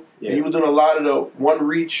pistol, and he was doing a lot of the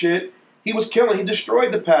one-read shit, he was killing. He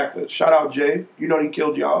destroyed the Packers. Shout out, Jay. You know he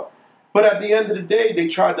killed y'all. But at the end of the day, they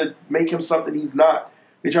tried to make him something he's not.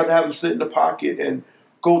 They tried to have him sit in the pocket and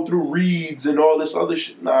go through reads and all this other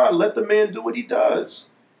shit. Nah, let the man do what he does.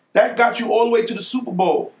 That got you all the way to the Super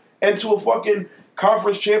Bowl and to a fucking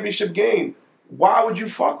conference championship game. Why would you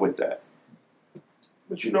fuck with that?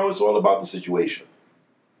 But it's all about the situation.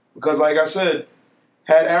 Because like I said,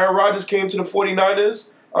 had Aaron Rodgers came to the 49ers,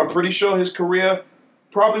 I'm pretty sure his career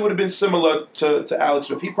probably would have been similar to Alex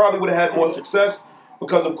Smith. He probably would have had more success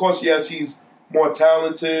because, of course, yes, he's more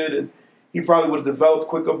talented and he probably would have developed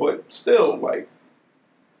quicker, but still, like,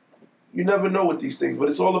 you never know with these things. But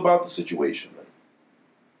it's all about the situation, man.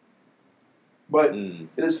 But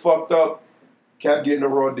it is fucked up. Cap getting a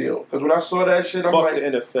raw deal. Because when I saw that shit, I'm like, fuck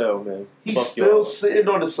the NFL, man. He's still sitting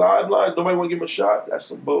on the sidelines. Nobody want to give him a shot. That's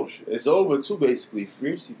some bullshit. It's over, too, basically. Free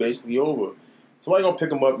agency basically over. Somebody gonna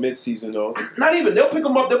pick him up mid-season, though. Not even. They'll pick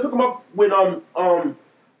him up. They'll pick him up when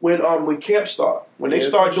camp start. When they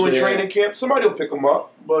start doing training camp, somebody will pick him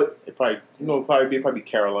up. But it probably be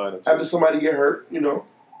Carolina, too. After somebody get hurt,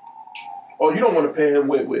 Oh, you don't want to pay him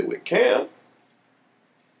with Cam.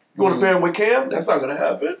 You want to pay him with Cam? That's not gonna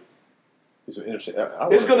happen. It's interesting.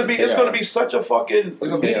 It's gonna be such a fucking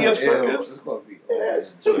media circus. It's gonna be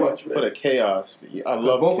it's too much, man. For the chaos. I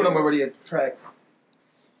love both of them already attract.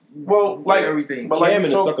 Well, like everything. But Cam in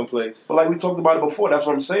the second place. But like we talked about it before, that's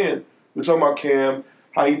what I'm saying. We're talking about Cam,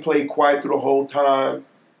 how he played quiet through the whole time,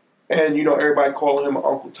 and everybody calling him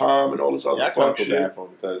Uncle Tom and all this other I fuck feel shit. bad for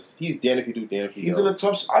him because he's damned if you do, damned if you don't. He's in a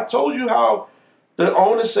tough. I told you how the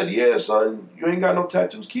owner said, "Yeah, son, you ain't got no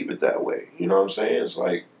tattoos. Keep it that way." You know what I'm saying? It's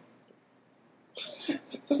like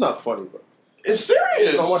it's not funny, but it's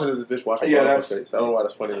serious. I'm watching this bitch watching my face. I don't know why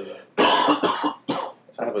that's funny to me.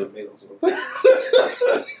 I have a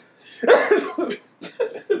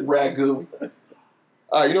ragu.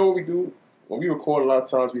 You know what we do? When we record, a lot of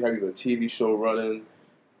times we have either a TV show running,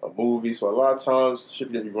 a movie. So a lot of times, shit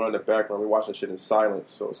just be running in the background. We're watching shit in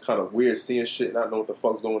silence. So it's kind of weird seeing shit and not know what the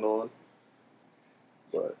fuck's going on.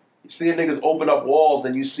 But You see niggas open up walls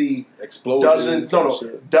and you see explosions,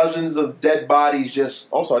 dozens of dead bodies just.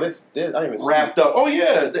 I'm sorry, this I didn't even wrapped up. Oh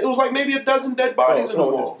yeah, it was like maybe a dozen dead bodies in the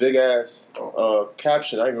wall. With this big ass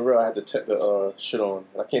caption. I didn't even realize I had the shit on.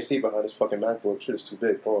 I can't see behind this fucking MacBook. Shit is too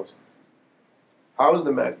big. Pause. How is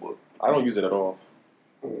the MacBook? I don't use it at all.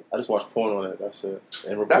 I just watch porn on it. That's it.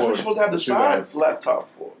 And record. That's what you're supposed to have the side laptop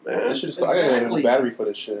for, man. This shit is I got a battery for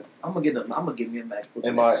this shit. I'm gonna get me a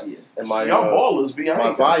MacBook next year. And my y'all ballers behind.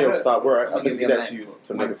 My Vio stopped where I'm gonna get that to you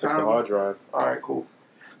to make it to the hard drive. All right, cool.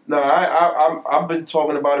 No, I've been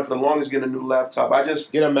talking about it for the longest. Getting a new laptop. I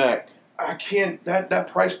just get a Mac. I can't. That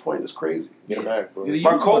price point is crazy. Get a Mac, bro.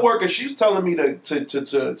 My coworker, she was telling me to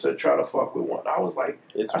try to fuck with one. I was like,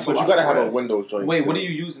 but you gotta have a Windows joint. Wait, what are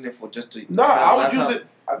you using it for? Just to? No, I would use it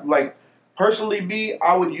like personally.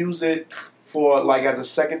 I would use it for like as a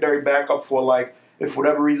secondary backup for like if for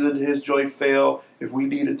whatever reason his joint failed, if we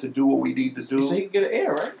needed to do what we need to do. So you can get an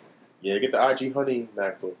Air, right? Yeah, get the IG Honey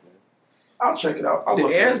MacBook, man. I'll check it out. The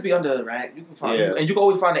Airs be under the rack. You can find and you can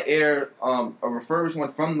always find the Air, a refurbished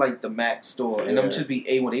one from like the Mac store, and them should be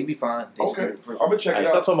A1. They be fine. Okay, I'm gonna check it out.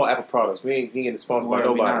 Stop talking about Apple products. We ain't getting sponsored by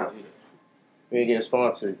nobody. We ain't getting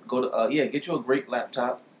sponsored. Go to get you a great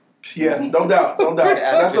laptop. Yeah, no doubt.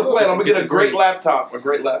 That's the plan. I'm gonna get a great laptop. A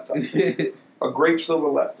great laptop. A grape silver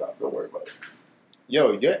laptop. Don't worry about it.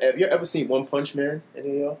 Yo, have you ever seen One Punch Man? Any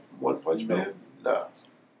of y'all? One Punch Man? Nah.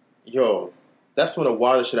 Yo, that's one of the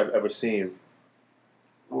wildest shit I've ever seen.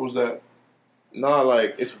 What was that? Nah,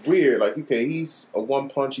 like, it's weird. Like, okay, he's a one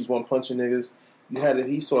punch. He's one punching niggas.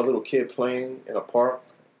 He saw a little kid playing in a park.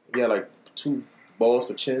 He had, like, 2 balls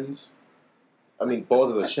for chins. I mean,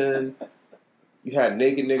 balls as a chin. You had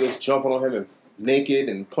naked niggas jumping on him and naked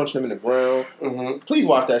and punching him in the ground. Mm-hmm. Please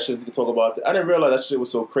watch that shit if you can talk about it. I didn't realize that shit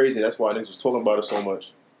was so crazy. That's why niggas was talking about it so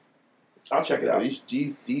much. I'll check it out.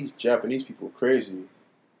 These Japanese people are crazy.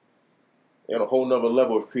 They're on a whole nother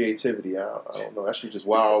level of creativity. I don't know. That shit just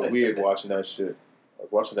wild, weird watching that shit. I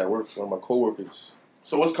was watching that work with one of my coworkers.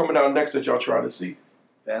 So what's coming out next that y'all trying to see?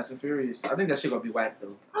 Fast and Furious. I think that shit gonna be whack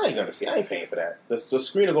though. I ain't gonna see. I ain't paying for that. The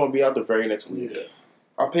screener gonna be out the very next week. Yeah.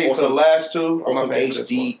 I paid for the last 2. On some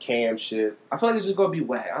HD cam shit. I feel like it's just gonna be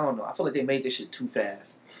whack. I don't know. I feel like they made this shit too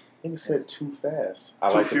fast. Nigga said too fast. I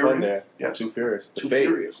like the pun there. Yeah, too furious. The fate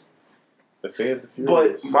of the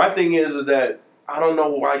Furious. But my thing is that I don't know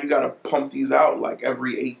why you gotta pump these out like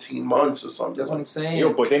every 18 months or something. That's what I'm saying.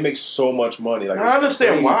 Yo, but they make so much money. Like, I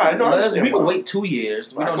understand why. We can wait 2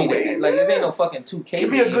 years. We don't need it. Like, this ain't no fucking 2K. Give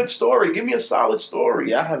me a good story. Give me a solid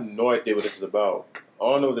story. Yeah, I have no idea what this is about.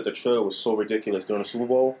 All I know is that the trailer was so ridiculous during the Super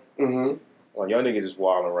Bowl. Mm-hmm. Well, y'all niggas is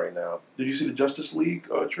wilding right now. Did you see the Justice League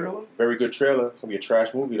trailer? Very good trailer. It's gonna be a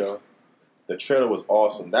trash movie though. The trailer was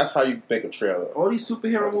awesome. That's how you make a trailer. All these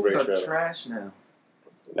superhero movies are trash now.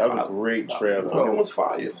 That was a great trailer. That was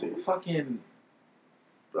fire. Fucking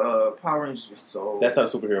Power Rangers was so. That's not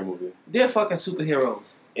a superhero movie. They're fucking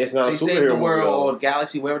superheroes. It's not a superhero movie. They saved the world or the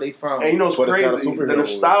galaxy, wherever they from. And you know what's crazy? The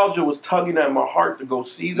nostalgia was tugging at my heart to go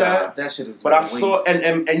see that. That shit is. But I saw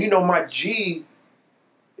and you know my G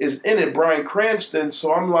is in it, Bryan Cranston.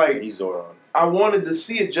 So I'm like, he's Zordon. I wanted to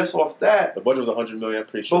see it just off that. The budget was $100 million. I'm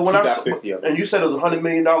pretty sure. But when he got 50 of it. And you said it was $100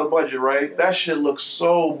 million budget, right? Yeah. That shit looks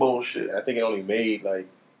so bullshit. I think it only made like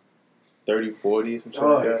 30, 40, something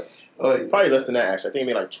like that. Probably less than that, actually. I think it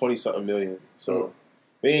made like 20-something million. So,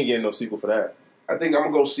 we ain't getting no sequel for that. I think I'm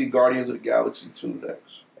going to go see Guardians of the Galaxy 2 next.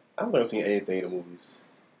 I haven't seen anything in the movies.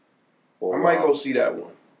 I might go see that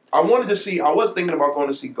one. I was thinking about going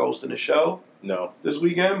to see Ghost in the Shell. No. This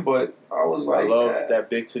weekend, but I was like... I love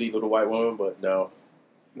that big titty little white woman, but no.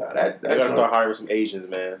 Nah, that they got to start hiring some Asians,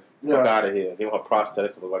 man. Yeah. Fuck out of here. Give them her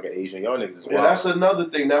prosthetics to look like an Asian. Y'all niggas is wild. Yeah, that's another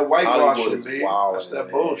thing. That whitewashing, B. Wild, that's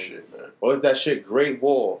that bullshit, man. What is that shit? Great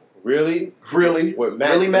Wall. Really? Really? With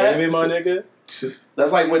Matt Damon, my nigga?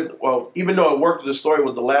 That's like with, even though it worked with the story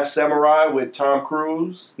with The Last Samurai with Tom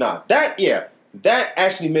Cruise. Nah, that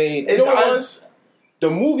actually made, you know what it was? The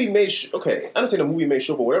movie made okay, I don't say the movie made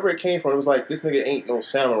sure, but whatever it came from, it was like, this nigga ain't no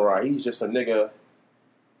samurai. He's just a nigga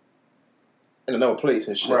in another place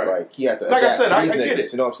and shit. Right. Like, he had to like adapt I said, to these I niggas. get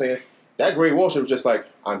it. You know what I'm saying? That Great Wall shit was just like,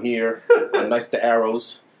 I'm here. I'm nice with the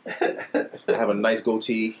arrows. I have a nice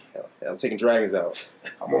goatee. I'm taking dragons out.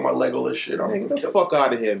 I'm on my Legolas shit. Man, get the fuck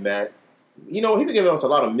out of here, Matt. You know, he been giving us a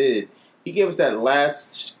lot of mid. He gave us that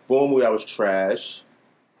last Bourne movie that was trash.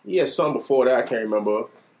 He had something before that, I can't remember.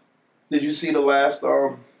 Did you see the last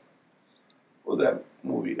what was that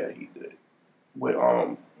movie that he did with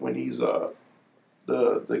when he's the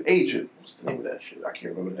agent? What's the name of that shit? I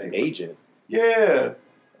can't remember the name. Agent. Yeah.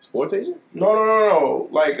 Sports agent? No.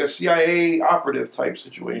 Like a CIA operative type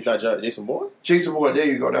situation. He's not Jason Bourne? Jason Bourne, there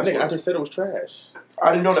you go. That's I just said it was trash.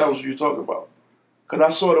 I didn't know that was what you were talking about. Because I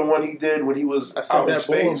saw the one he did when he was out in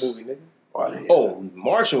space. Bourne movie, nigga.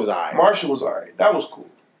 Martian was alright. Martian was alright. That was cool.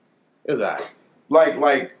 It was alright.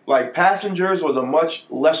 Like Passengers was a much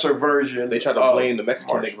lesser version. They tried to blame the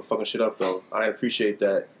Mexican nigga for fucking shit up, though. I appreciate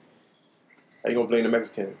that. How you gonna blame the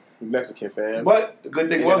Mexican? He's Mexican, fam. But the good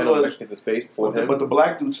thing was Mexicans in space before him. But the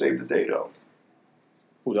black dude saved the day, though.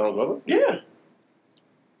 Who, Donald Glover? Yeah.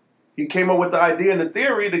 He came up with the idea and the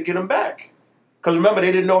theory to get him back. Because remember,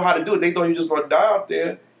 they didn't know how to do it. They thought he was just going to die out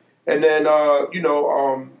there. And then,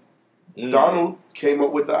 Donald came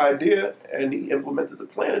up with the idea and he implemented the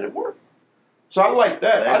plan and it worked. So I like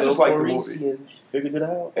that. I just like the movie. Figured it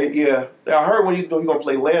out. And yeah. I heard when he's going to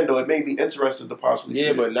play Lando, it made me interested to possibly see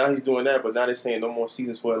it. But now he's doing that. But now they're saying no more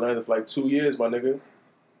seasons for Atlanta for like 2 years, my nigga.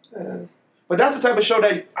 Yeah. But that's the type of show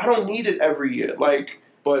that I don't need it every year.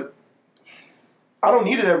 But I don't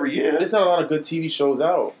need it every year. There's not a lot of good TV shows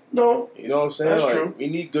out. No. You know what I'm saying? That's true. We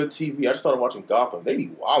need good TV. I just started watching Gotham. They be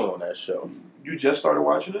wilding on that show. You just started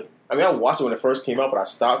watching it? I mean, I watched it when it first came out, but I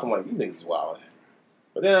stopped. I'm like, these niggas is wilding.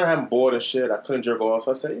 But then I'm bored and shit. I couldn't jerk off,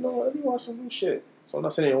 so I said, you know what? Let me watch some new shit. So I'm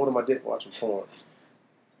not sitting here holding my dick watching porn.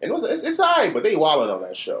 And it's alright, but they wilding on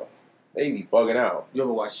that show. They be bugging out. You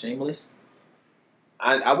ever watch Shameless?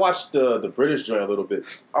 I watched the British joint a little bit.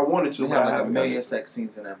 I wanted to. We have like a million sex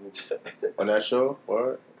scenes in that movie. On that show?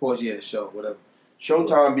 What? Pause, yeah, the show, whatever.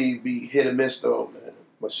 Showtime be hit and miss though, man.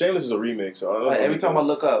 But Shameless is a remake, so I don't know. Every time I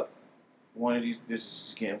look up, one of these bitches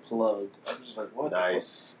is getting plugged. I'm just like, what?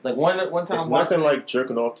 Nice. Like one time. It's nothing like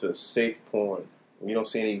jerking off to safe porn. You don't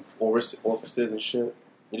see any orifices and shit.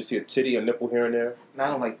 You just see a titty, a nipple here and there. No, I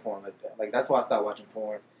don't like porn like that. Like that's why I stopped watching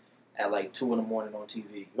porn at like 2 a.m. on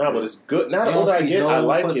TV. Nah, but it's good. Now the older I get, I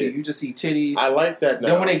like it. You just see titties. I like that now.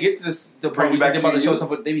 Then when they get to the part where they about to show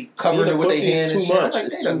something, they be covering it with their hands. It's too much.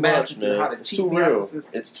 It's too much, man. It's too real.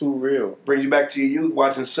 It's too real. Brings you back to your youth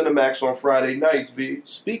watching Cinemax on Friday nights, B.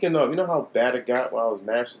 Speaking of, you know how bad it got while I was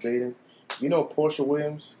masturbating? You know Portia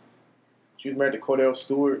Williams? She was married to Cordell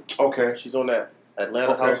Stewart. Okay. She's on that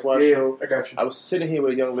Atlanta Housewives show. I got you. I was sitting here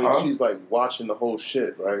with a young lady. She's like watching the whole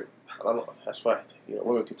shit, right? I don't know. That's why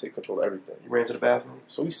women can take control of everything. You ran to the bathroom.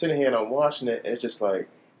 So we sitting here and I'm watching it, and it's just like,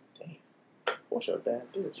 damn, Portia a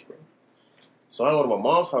bad bitch, bro. So I go to my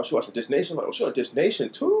mom's house. She watching Dish Nation. I'm like, oh, she on Dish Nation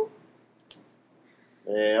too?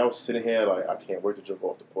 Man, I was sitting here like, I can't wait to jerk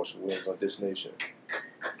off to Portia Williams on Dish Nation.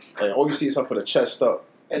 And all you see is something for the chest up,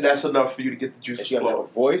 and that's enough for you to get the juice. And she got a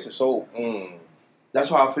voice, and so. That's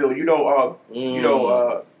how I feel.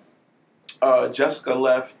 Jessica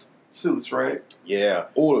left Suits, right? Yeah.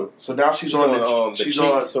 So now she's on the Cheats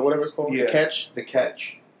or whatever it's called. Yeah, The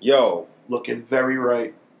Catch. Yo, looking very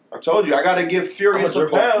right. I told you I gotta give Furious a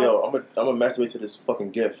pound. Yo, I'm gonna masturbate to this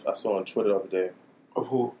fucking gif I saw on Twitter the other day. Of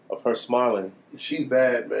who? Of her smiling. She's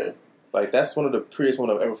bad, man. Like that's one of the prettiest one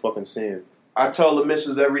I've ever fucking seen. I tell the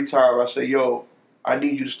missus every time. I say, yo, I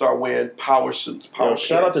need you to start wearing power suits.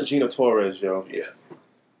 Shout out to Gina Torres, yo. Yeah.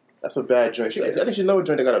 That's a bad drink. I think she another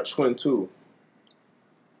drink that got a twin too.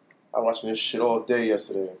 I was watching this shit all day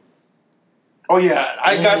yesterday. Oh yeah,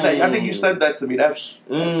 I got that. I think you said that to me. That's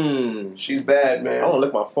she's bad, man. I want to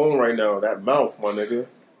lick my phone right now. That mouth, my nigga.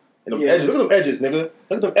 And them edges. Look at them edges, nigga.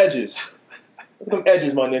 Look at them edges. Look at them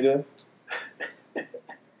edges, my nigga.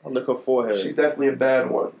 I'll lick her forehead. She's definitely a bad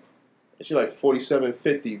one. And she like 47,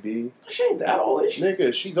 50, B. She ain't that old, is she?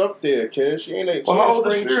 Nigga, she's up there, kid. She ain't like. Well, how old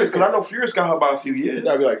is Furious? Because I know Furious got her by a few years. She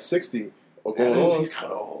gotta be like 60 or going on. She's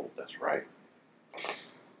kind of old. That's right.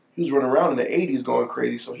 He was running around in the 80s going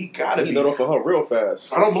crazy, so he gotta be. He let off for her real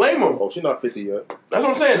fast. I don't blame him. Oh, she's not 50 yet. That's what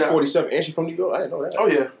I'm saying. She's 47, and she's from New York. I didn't know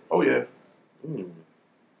that. Oh yeah.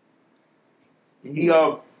 He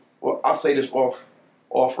well, I'll say this off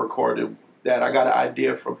recorded that I got an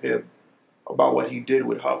idea from him about what he did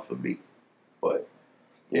with her for me, but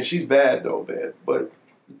yeah, she's bad though, man. But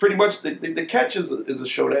pretty much the Catch is a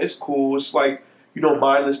show that is cool. It's like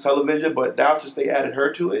mindless television, but now since they added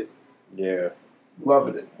her to it, yeah.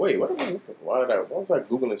 Loving it. Wait, what was I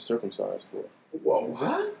Googling circumcised for? Whoa.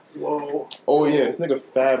 What? Whoa. Oh, yeah. This nigga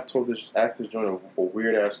Fab asked this joint a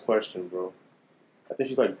weird-ass question, bro. I think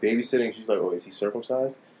she's, like, babysitting. She's like, oh, is he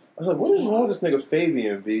circumcised? I was like, what is wrong with this nigga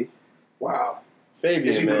Fabian, B? Wow. Fabian,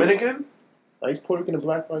 is he Dominican? Like, he's Puerto Rican and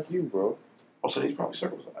black like you, bro. Oh, so he's probably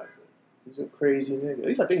circumcised. He's a crazy nigga. At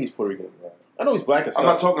least I think he's Puerto Rican and black. I know he's black and I'm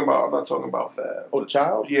not talking about Fab. Oh, the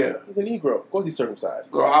child? Yeah. He's a Negro. Of course he's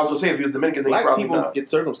circumcised. Girl, I was going to say, if he was Dominican, then he probably not. Black people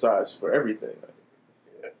get circumcised for everything.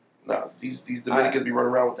 Yeah. Nah, these Dominicans be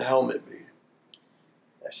running around with the helmet, B.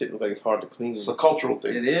 The That shit look like it's hard to clean. It's a cultural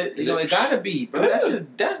thing. It is. It gotta be, bro.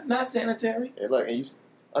 That's not sanitary. And I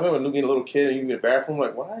remember being a little kid and you in the bathroom,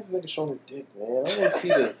 like, why is this nigga showing his dick, man? I don't want to see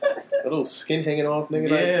the little skin hanging off, nigga.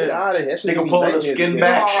 Like, get out of here. Nigga pulling the skin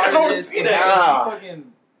back. I don't want to see that.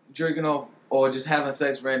 Fucking jerking off or just having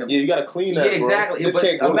sex randomly. Yeah, you gotta clean that, yeah, exactly. Bro. You just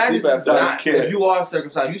can't go to sleep after that. If you are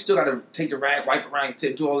circumcised, you still gotta take the rag, wipe around your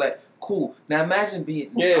tip, do all that. Cool. Now imagine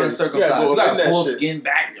being uncircumcised. You gotta pull skin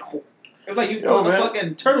back. It's like you pulling a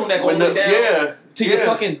fucking turtleneck all the way down to your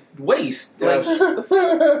fucking waist. Yes. Like, the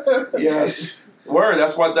fuck? Yes. Word.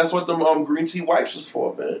 That's what the green tea wipes is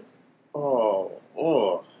for, man.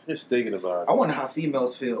 Oh. Just thinking about it. I wonder how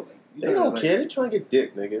females feel. Like, they don't care. They trying to get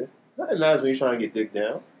dick, nigga. Nothing matters when you trying to get dick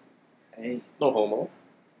down. Hey. No homo.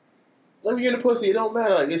 Let me get in the pussy. It don't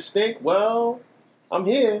matter. Like, it stink. Well, I'm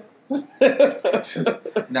here. I bet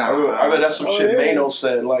that's some shit Mano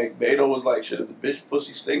said. Like, Mano was like, shit, if the bitch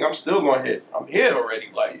pussy stink, I'm still gonna hit. I'm here already.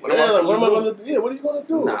 Like, what am I gonna do? Yeah, what are you gonna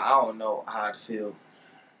do? Nah, I don't know how I'd feel.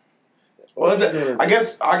 Well, I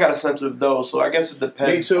guess I got a sensitive though, so I guess it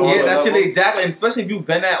depends. Me too. Yeah, that shit exactly. And especially if you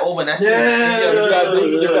bend that over and that shit. Yeah, what you gotta do?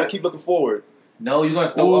 You just gotta keep looking forward. No, you're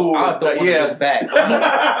gonna throw up. I'll throw one of his back.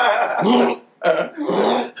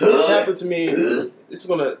 This happened to me. This is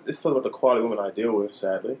about the quality of women I deal with,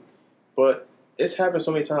 sadly. But it's happened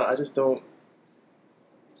so many times, I just don't.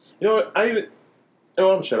 You know what? I'm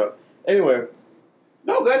gonna shut up. Anyway.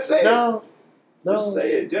 No, go ahead, say it. No. Just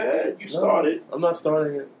say it. Go ahead. You started. I'm not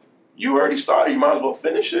starting it. You already started. You might as well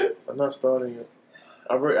finish it. I'm not starting it.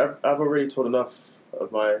 I've already told enough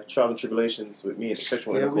of my trials and tribulations with me and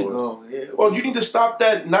sexual intercourse. Well, you need to stop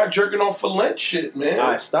that not jerking off for Lent shit, man.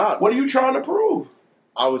 I stopped. What are you trying to prove?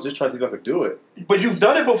 I was just trying to see if I could do it. But you've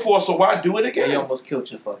done it before, so why do it again? You almost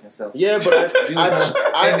killed your fucking self. Yeah, but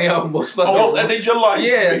and they almost fucking ended your life.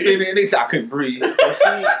 Yeah, see, they said I couldn't breathe.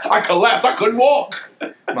 I collapsed. I couldn't walk.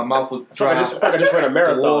 My mouth was dry. I just ran a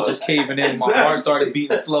marathon. The walls was caving in. My heart started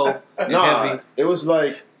beating slow and heavy. It was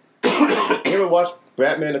like, you ever watch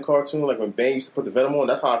Batman the cartoon? Like when Bane used to put the venom on?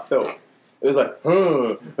 That's how I felt. It was like,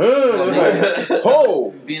 It was like,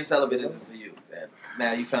 ho! Being celibate isn't for you.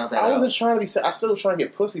 Now you found that I wasn't trying to be. I still was trying to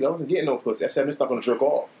get pussy. I wasn't getting no pussy. I said I'm just not going to jerk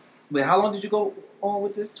off. Wait, how long did you go on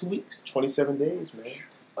with this? 2 weeks? 27 days, man.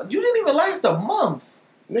 You didn't even last a month.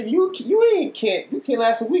 Nigga, you can't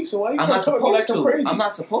last a week. So why you trying to talk to me like I'm crazy? I'm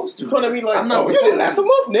not supposed to. You coming at me like, you didn't last a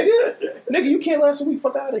month, nigga. Nigga, you can't last a week.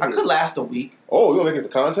 Fuck out of here. I could last a week. Oh, you gonna make it a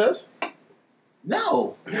contest?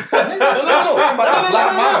 No. No.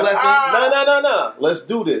 Let's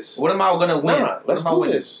do this. What am I gonna win? Let's do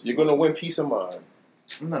this. You're gonna win peace of mind.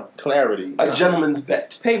 No. Clarity. A gentleman's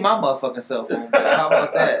bet. Pay my motherfucking cell phone bill. How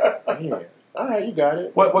about that? Yeah. All right, you got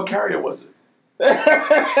it. What carrier was it?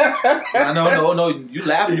 No. You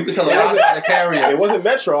laughing. You can tell a lot about the carrier. It wasn't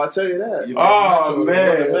Metro, I'll tell you that. Man. It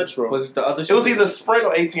wasn't Metro. Was it the other shit? It was either Sprint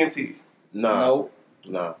or AT&T. Nah.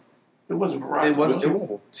 It wasn't Verizon. It wasn't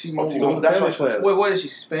T-Mobile. T-Mobile. That's what plan. Wait, what is she,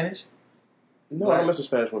 Spanish? No, Black? I don't mess with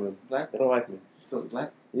Spanish women. Black? They don't like me. So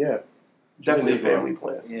black? Yeah. Definitely a family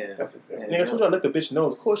plan. Yeah. Definitely family. Nigga, I told you I licked the bitch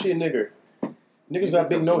nose. Of course she a nigger. Niggas got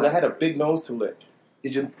big nose. I had a big nose to lick.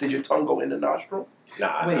 Did your tongue go in the nostril?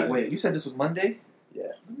 Nah. Wait. You said this was Monday?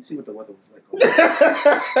 Yeah. Let me see what the weather was like.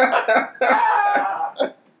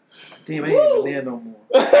 Damn, I ain't even there no more.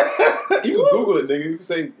 You can Google it, nigga. You can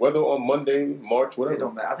say weather on Monday, March, whatever. It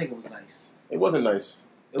don't matter. I think it was nice. It wasn't nice.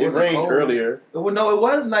 It wasn't rained cold. earlier. No, it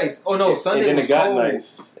was nice. Oh no, Sunday and then was it got cold.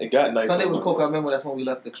 nice. It got nice. Sunday was cold. I remember that's when we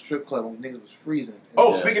left the strip club when niggas was freezing.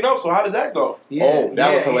 Oh, speaking of, so how did that go?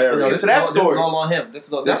 That was hilarious. This Get to that story. This is all on him. That's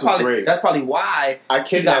great. That's probably why I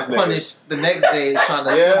kidnapped he got punished the next day trying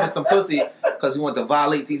to swim in some pussy because he wanted to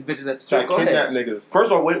violate these bitches at the strip club. I kidnapped niggas.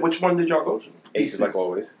 First of all, which one did y'all go to? Aces, like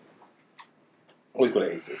always. Always go to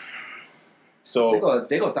Aces. So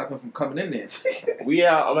they gonna stop him from coming in there. we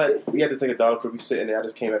had this nigga Dollar Crib. We sitting there. I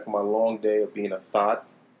just came back from my long day of being a thought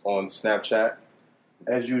on Snapchat.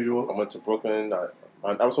 As usual. I went to Brooklyn. I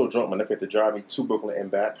was so drunk, my nephew had to drive me to Brooklyn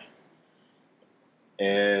and back.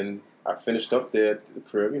 And I finished up there at the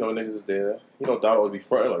crib. You know, niggas is there. You know, Dollar always be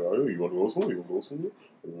fronting like, "Oh, you want to go somewhere? You want to go somewhere?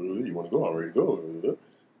 You want to go? I'm ready to go."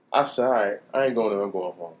 I said, "All right, I ain't going there. I'm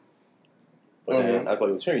going home." But then I was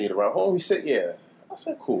like, "Turn you to ride home?" He said, "Yeah." I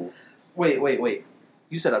said, "Cool." Wait.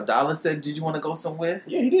 You said Abdallah said, "Did you want to go somewhere?"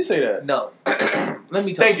 Yeah, he did say that. No. Let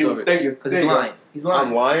me tell you. Thank you. Because he's lying. He's lying.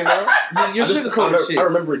 I'm lying now? You're sugarcoating shit. I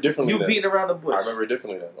remember it differently. You beating around the bush. I remember it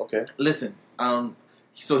differently then. Okay. Listen,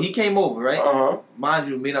 so he came over, right? Uh-huh. Mind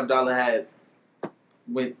you, me and Abdallah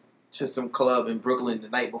went to some club in Brooklyn the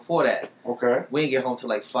night before that. Okay. We didn't get home till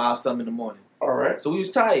like 5-something in the morning. All right. So we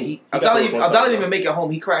was tired. Abdallah didn't even make it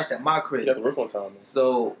home. He crashed at my crib. You got to work on time. Man.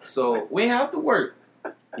 So we didn't have to work.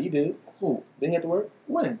 He did. Who? Didn't he have to work?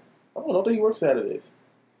 When? I don't know. I think he worked Saturdays.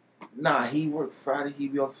 Nah, he worked Friday. He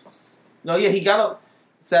be off. No, yeah, he got up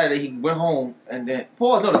Saturday. He went home and then.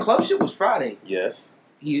 Pause. No, the club shit was Friday. Yes.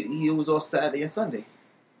 He was off Saturday and Sunday.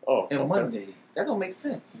 Oh. And Monday. That don't make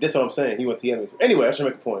sense. That's what I'm saying. He went to Yemen. Anyway, I should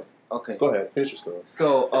make a point. Okay. Go ahead. Finish your story.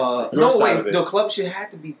 So, the club shit had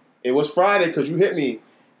to be. It was Friday because you hit me.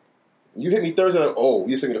 You hit me Thursday. Like, oh,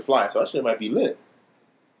 you sent me the flyer, so that shit might be lit.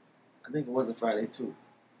 I think it wasn't Friday too.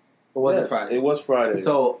 It wasn't Friday. It was Friday.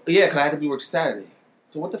 So yeah, because I had to be working Saturday.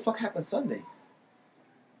 So what the fuck happened Sunday?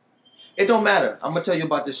 It don't matter. I'm gonna tell you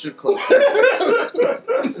about this strip club.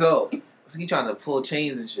 So he trying to pull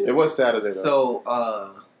chains and shit. It was Saturday.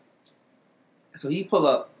 Though. So he pull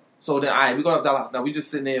up. So then, all right, we go up Dallas. Now we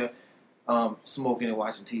just sitting there, smoking and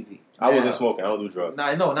watching TV. I wasn't smoking. I don't do drugs.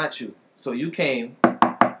 Nah, no, not you. So you came.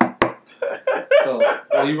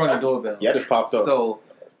 You run the doorbell. Yeah, I just popped up.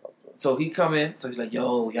 So he come in. So he's like,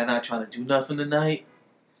 "Yo, y'all not trying to do nothing tonight?"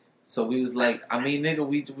 So we was like, "I mean, nigga,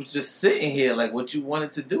 we was just sitting here. Like, what you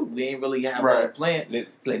wanted to do? We ain't really have a plan."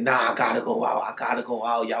 Like, nah, I gotta go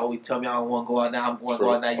out. Y'all always tell me I don't want to go out. Now I'm going to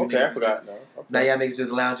go out. Now you okay, I forgot. Now y'all niggas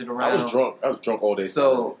just lounging around. I was drunk all day.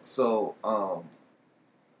 So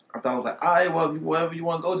I thought I was like, all right, well, wherever you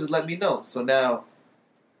want to go, just let me know. So now.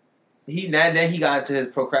 Then he got into his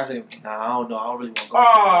procrastinating. Nah, I don't know. I don't really want to go.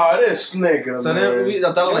 Ah, this nigga. So then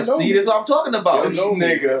Abdallah see, this is what I'm talking about. This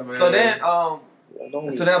nigga, man. So then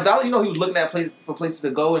Abdallah, he was looking at places to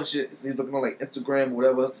go and shit. So he was looking on like Instagram or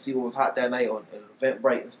whatever else to see what was hot that night on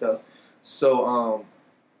Eventbrite and stuff. So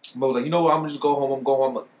but was like, you know what? I'm gonna just go home. I'm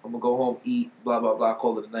gonna go home, eat, blah blah blah,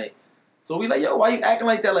 call it a night. So we like, yo, why you acting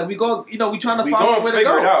like that? Like we go, we trying to find somewhere to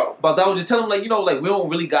go. But Abdallah was just telling him like, we don't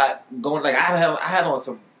really got going. Like I had on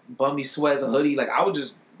some bummy sweats and hoodie, like I was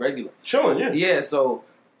just regular. Chilling, yeah. Yeah, so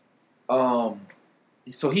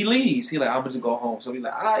he leaves. He like, I'm gonna just go home. So we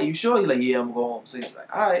like, all right, you sure? He like, yeah, I'm gonna go home. So he's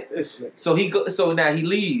like, all right. So now he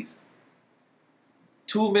leaves.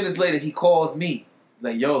 2 minutes later, he calls me.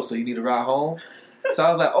 Like, yo, so you need to ride home? So I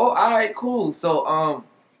was like, oh, all right, cool. So I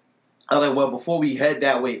was like, well, before we head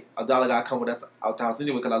that way, Abdallah got to come with us out the house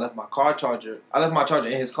anyway because I left my charger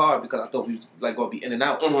in his car because I thought we was like gonna be in and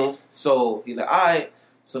out. Mm-hmm. So he's like, all right.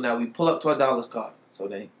 So now we pull up to Abdallah's car. So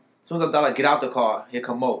then, as soon as Abdallah get out the car, here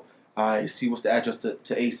come Mo. All right, see what's the address to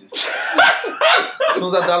Aces. As soon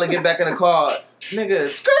as Abdallah get back in the car, nigga,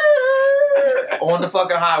 skirt on the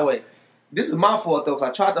fucking highway. This is my fault though, because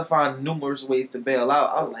I tried to find numerous ways to bail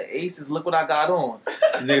out. I was like, Aces, look what I got on.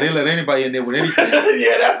 Nigga, they let anybody in there with anything.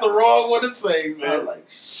 Yeah, that's the wrong one to say, man. I was like,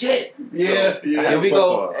 shit. Yeah, so, Here we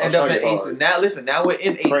go, end up in Aces. Now listen, now we're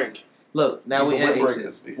in Aces. Look, now we're in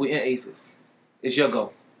Aces. We're in Aces. It's your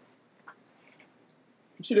go.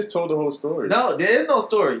 She just told the whole story. No, there is no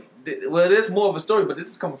story. Well, there's more of a story, but this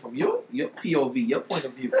is coming from your POV, your point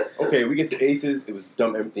of view. Okay, we get to Aces. It was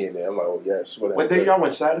dumb empty in there. I'm like, oh, yes. Whatever. What day y'all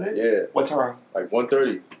went, Saturday? Yeah. What time? Like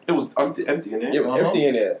 1:30. It was empty in there? Yeah, it was empty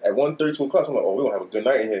in there. At 1:30, 2 o'clock, so I'm like, oh, we're going to have a good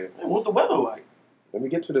night in here. What's the weather like? Let me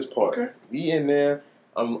get to this part. Okay. We in there.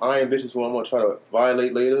 I'm eyeing bitches who I'm going to try to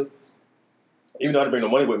violate later. Even though I didn't bring no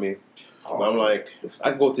money with me. But I'm like,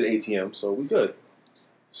 I can go to the ATM, so we good.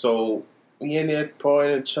 So we in there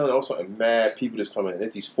partying and chilling. Also, and mad people just coming in.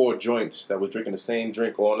 There's these 4 joints that was drinking the same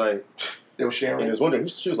drink all night. They were sharing. And there was one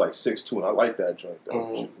she was like 6'2", and I like that joint though.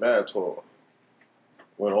 Mm-hmm. She was mad tall.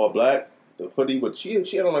 Went all black. The hoodie, but she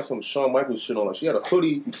had on like some Shawn Michaels shit on. Like she had a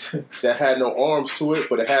hoodie that had no arms to it,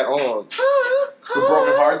 but it had arms. With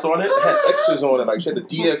broken hearts on it. It had extras on it. Like she had the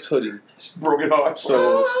DX hoodie. Broken hearts.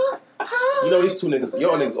 So. These 2 niggas,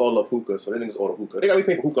 y'all niggas all love hookah, so they niggas all love hookah. They got me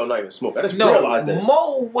paying for hookah, I'm not even smoking. I just realized that.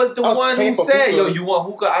 Mo was the one who said, yo, you want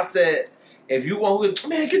hookah? I said, if you want hookah,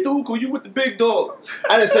 man, get the hookah, you with the big dog.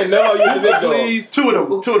 I didn't say no, you with the big dog. Please. Two of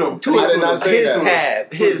them. I did not say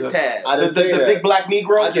that. His tab. I didn't say that. The big black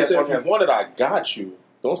Negro? I just said, if you wanted, I got you.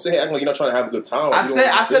 Don't say acting like you're not trying to have a good time. I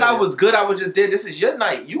said I was good. I was just there. This is your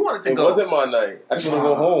night. You wanted to go. It wasn't my night. I just want to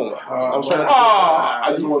go home. I was trying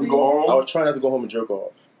to go home. I was trying not to go home and jerk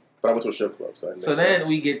off. But I went to a strip club. So then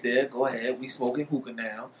we get there. Go ahead. We smoking hookah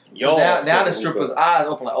now. So now the strippers' eyes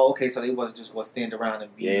open like, oh, okay, so they was just stand around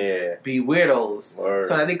and be weirdos. Word.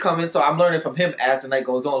 So now they come in. So I'm learning from him as the night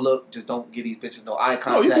goes on. Look, just don't give these bitches no eye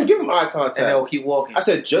contact. No, you can give them eye contact. And they'll keep walking. I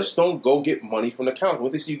said, just don't go get money from the counter.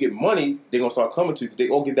 When they see you get money, they're going to start coming to you. Because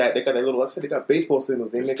they all get that. They got that little, like I said, they got baseball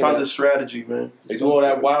signals. They make that strategy, man. They do all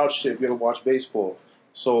that wild shit if you ever watch baseball.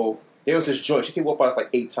 So there was this joint. She came walk by us like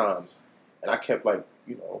 8 times. And I kept like,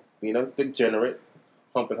 being a degenerate,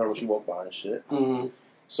 humping her when she walked by and shit. Mm-hmm.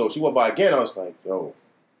 So she walked by again. I was like, yo,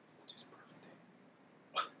 it's his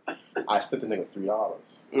birthday. I slipped the nigga $3.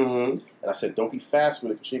 Mm-hmm. And I said, don't be fast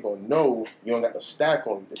with it because she ain't going to know you don't got the stack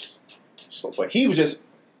on you. So, but he just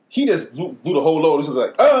blew the whole load. This was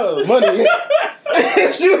like, oh, money.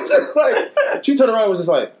 She was just like, she turned around and was just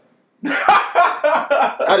like,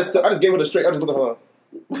 I just gave her the straight, I just looked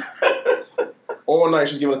at her. All night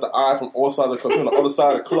she was giving us the eye from all sides of the club. She was on the other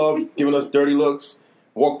side of the club, giving us dirty looks.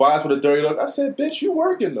 Walked by us with a dirty look. I said, bitch, you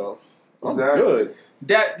working though. I'm good.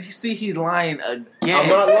 He's lying again. I'm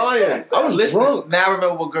not lying. I was drunk. Now I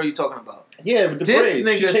remember what girl you're talking about. Yeah, but the this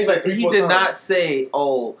braids. nigga like he did not say,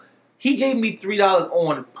 oh, he gave me $3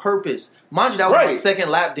 on purpose. Mind you, that was my second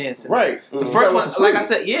lap dancing. Right. The first one, like I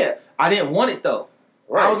said, yeah, I didn't want it though.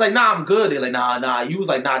 Right. I was like, nah, I'm good. They're like, nah. You was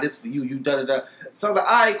like, nah, this for you. You da-da-da. So I was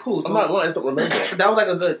like, all right, cool. So I'm not lying. I just don't remember. That was like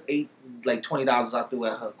a good $20 I threw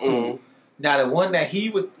at her. Cool. Mm-hmm. Now, the one that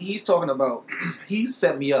he's talking about, he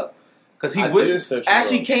set me up. Because as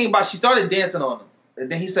she came by, she started dancing on him.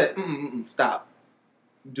 And then he said, stop.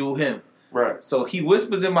 Do him. Right. So he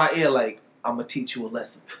whispers in my ear like, I'm going to teach you a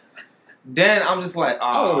lesson. Then I'm just like,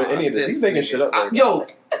 I don't remember any of this. He's making shit up right now.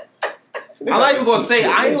 I'm not even gonna say.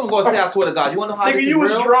 I ain't even gonna say. I swear to God. You wanna know how this is real? Nigga,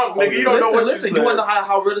 you was drunk. Nigga, you don't know what. Listen. You wanna know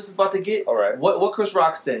how real this is about to get? All right. What Chris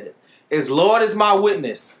Rock said is, "Lord is my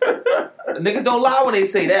witness." Niggas don't lie when they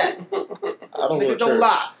say that. Niggas don't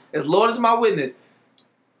lie. As Lord is my witness.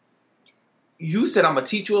 You said I'm gonna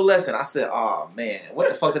teach you a lesson. I said, "Oh man, what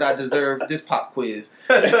the fuck did I deserve this pop quiz?"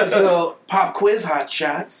 So pop quiz, hot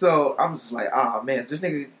shot. So I'm just like, "Oh man, this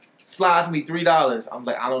nigga." Slide me $3. I'm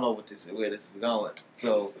like, I don't know where this is going.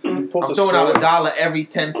 So I'm throwing out $1 every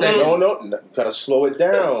 10 seconds. No, you gotta slow it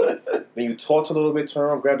down. Then you talk a little bit, turn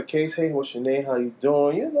around, grab the case. Hey, what's your name? How you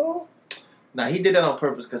doing? You know. Nah, he did that on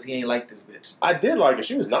purpose because he ain't like this bitch. I did like her.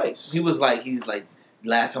 She was nice. He's like,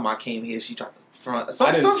 last time I came here, she tried to front.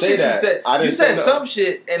 I didn't say that. You said some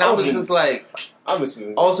shit, and I was just like,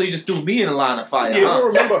 also, you just threw me in the line of fire. Yeah, I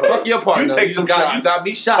remember her. Fuck your partner. You got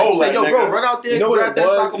me shot. You said, yo, bro, run out there. You know what it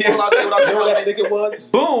was? You know what I think it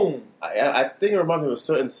was? Boom. I think it reminded me of a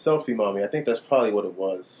certain selfie mommy. I think that's probably what it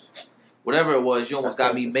was. Whatever it was, you almost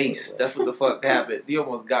got me maced. That's what the fuck happened. You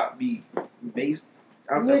almost got me maced.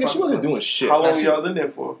 Nigga, she wasn't doing shit. How long y'all in there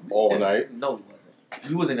for? All night. No, he wasn't.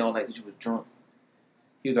 He wasn't there all night because you were drunk.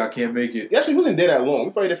 He was like, I can't make it. He actually wasn't there that long.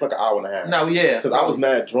 We probably there for like an hour and a half. No, yeah. Because I was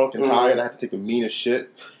mad drunk and tired and I had to take the meanest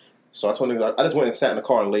shit. So I told niggas, I just went and sat in the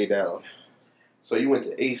car and laid down. So you went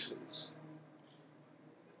to Aces.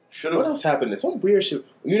 What else happened? Some weird shit.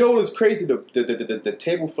 You know what was crazy? The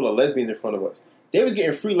table full of lesbians in front of us. They was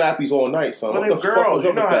getting free lappies all night, son. What the fuck was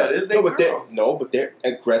up with that? No, but they're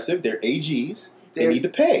aggressive. They're AGs. They need to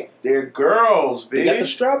pay. They're girls, bitch. They got the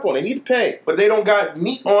strap on. They need to pay. But they don't got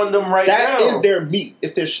meat on them now. That is their meat.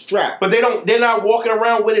 It's their strap. But they're not walking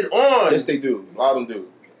around with it on. Yes, they do. A lot of them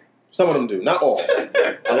do. Some of them do. Not all.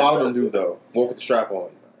 A lot of them do, though. Walk with the strap on.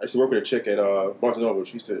 I used to work with a chick at Barnes & Noble.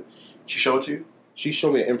 She showed you? She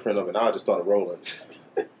showed me an imprint of it, and I just started rolling.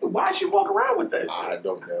 Why'd she walk around with that? I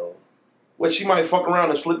don't know. What, she might fuck around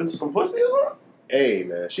and slip into some pussy or something? Hey,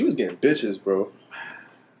 man. She was getting bitches, bro.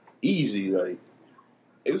 Easy, like.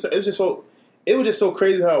 It was just so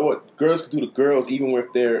crazy how what girls could do to girls, even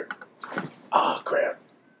if they're crap.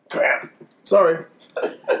 Sorry.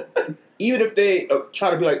 Even if they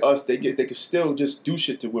try to be like us, they could still just do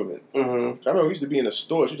shit to women. Mm-hmm. I remember we used to be in the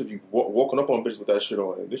store. She used to be walking up on bitches with that shit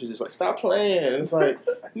on, and bitches just like, stop playing. And it's like,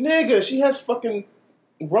 nigga, she has fucking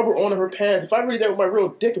rubber on her pants. If I really did that with my real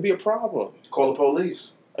dick, it'd be a problem. Call the police.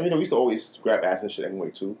 I mean, we used to always grab ass and shit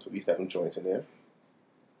anyway too, because we used to have some joints in there.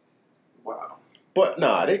 Wow. But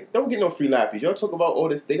nah, they don't get no free lappies. Y'all talk about all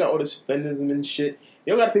this. They got all this feminism and shit.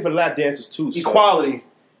 Y'all gotta pay for the lap dances too. Equality. So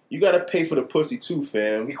you gotta pay for the pussy too,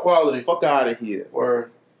 fam. Equality. Fuck out of here.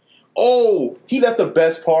 Word. Oh, he left the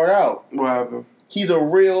best part out. What happened? He's a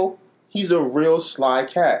real sly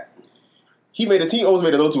cat. He almost made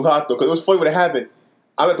it a little too hot though, because it was funny when it happened.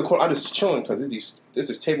 I'm at the corner. I'm just chilling because there's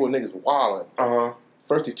this table of niggas wilding.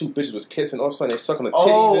 First, these two bitches was kissing. All of a sudden, they sucking the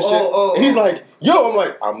titties and shit. And he's like, yo, I'm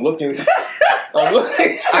like, I'm looking.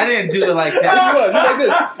 I didn't do it like that. He was like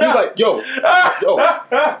this. He was like, yo.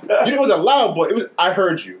 You know, it wasn't loud, but it was. I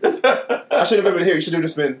heard you. I should have been here. You should have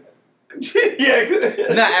just been.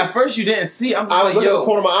 Yeah. Nah, at first you didn't see. I was looking at the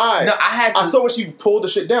corner of my eye. No, I saw when she pulled the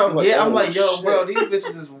shit down. I was like, yeah, I'm like, yo, shit. bro, these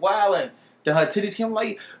bitches is wilding. Then her titties came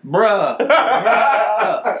like, bruh.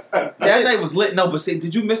 That night was lit. No, but see,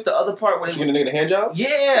 did you miss the other part when she giving the nigga the hand job?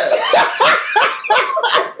 Yeah.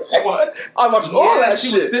 What? I watched all that she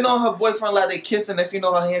shit. She was sitting on her boyfriend like they kissing. Next thing you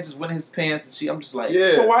know, her hands just went in his pants, and I'm just like,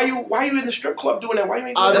 yeah. So why you in the strip club doing that? Why you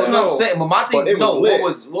ain't doing that? That's what I'm saying. But my thing,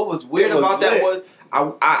 what was weird about that was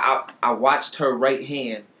I watched her right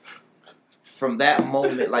hand from that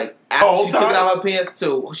moment, like after she took it out of her pants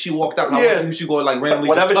till she walked out, she go like randomly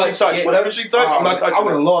whatever she touched, I'm not touching. I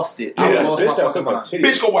would have lost it. Yeah. I would have lost bitch, my that was fucking mind.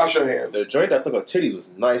 Bitch, go wash your hands. The joint that sucked her titties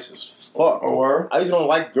was nice as fuck. Oh, I usually don't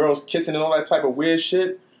like girls kissing and all that type of weird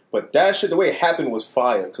shit, but that shit, the way it happened was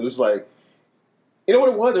fire. Because it's like, you know what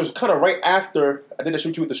it was? It was kind of right after I did that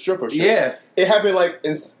shit with the stripper shit. Yeah. It happened like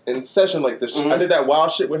in session like this. I did that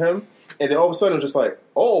wild shit with him, and then all of a sudden it was just like,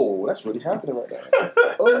 oh, that's really happening right now.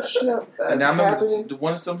 Oh shit. And I remember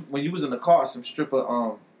when you was in the car, some stripper,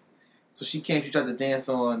 so she tried to dance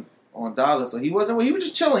on Dollar, so he was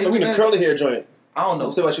just chilling. I mean, the curly hair joint. I don't know.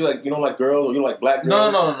 You said about you don't like girls or you don't like black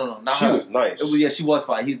girls? No. Not she her. was nice. She was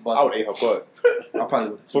fine. He was I would eat her butt. I probably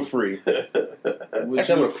would. For free. Actually,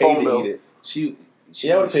 I would have paid to eat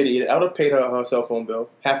it. I would have paid to eat it. I would have paid her cell phone bill.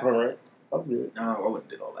 Half of her rent. I'm good. No, I wouldn't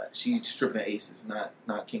did all that. She stripping at Aces,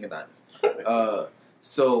 not King of Diamonds.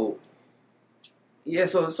 So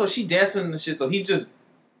she dancing and shit. So he just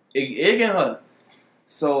egging her.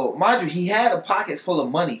 So mind you, he had a pocket full of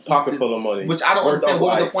money. Full of money. Which I don't understand.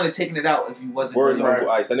 What was the point of taking it out if he wasn't? Word to Uncle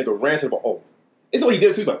Ice. That nigga ran to the bar. Oh, it's what he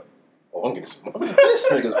did too. He's like, oh, I'm getting some.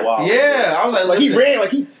 This nigga's wild. Yeah, I was like he ran,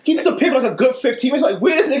 like he did the pivot like a good 15 minutes. Like,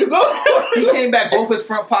 where this nigga go? He came back, both his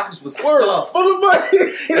front pockets was stuffed. Full of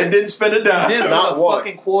money. And didn't spend it down. Didn't spend a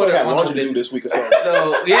fucking quarter. He had laundry to do this week or something.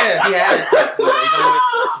 So yeah, he had it. You know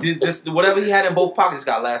what? Just whatever he had in both pockets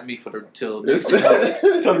got last me till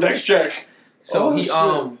the next check.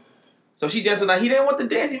 So so she danced tonight. He didn't want to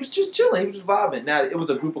dance. He was just chilling. He was just vibing. Now it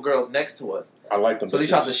was a group of girls next to us. I like them. So they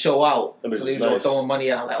tried to show out. So they were nice. Throwing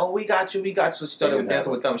money out. Like, oh, we got you. So she started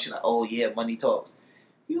dancing with them. She's like, oh yeah, money talks.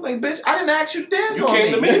 He was like, bitch, I didn't ask you to dance You on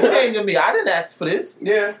came me. to me. You came to me. I didn't ask for this.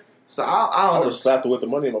 Yeah. So I would have slapped her with the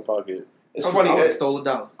money in my pocket. It's funny. I stole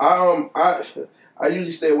 $1. I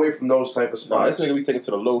usually stay away from those type of spots. Nah, this nigga be taking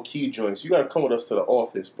to the low key joints. You gotta come with us to the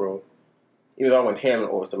office, bro. Even though I went ham in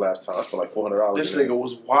the office the last time, I spent like $400. This nigga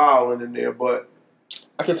was wilding in there, but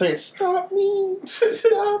I kept saying, "Stop me,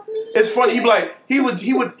 stop me." It's funny. He be like, he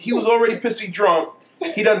was already pissy drunk.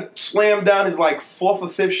 He done slammed down his like 4th or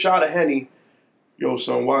 5th shot of Henny. Yo,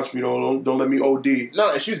 son, watch me. Don't let me OD.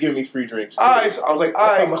 No, and she was giving me free drinks. Alright, I was like,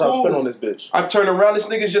 alright, how much cool. I spent on this bitch. I turned around. This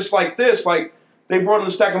nigga's just like this. Like they brought him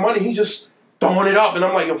a stack of money. He just throwing it up, and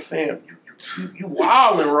I'm like, yo, fam, you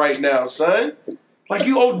wilding right now, son. Like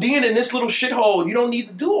you ODing in this little shithole. You don't need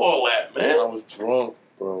to do all that, man. I was drunk,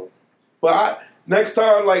 bro. But next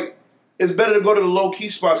time, like, it's better to go to the low key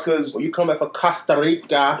spots because when you come back from Costa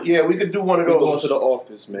Rica, yeah, we could do one of those. We going to the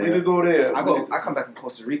office, man. We could go there. I come back from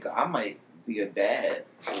Costa Rica. I might be a dad.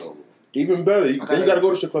 So. Even better. Then you got to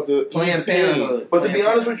go to strip club to Planned Parenthood. But to be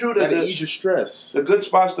honest with you, to ease your stress. The good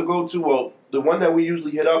spots to go to. Well, the one that we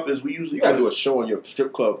usually hit up is you got to do a show on your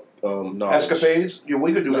strip club knowledge. Escapades. Yeah,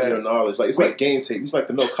 we could do that. Your knowledge, like it's like game tape. It's like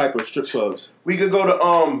the Mel Kiper strip clubs. We could go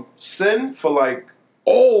to Sin for like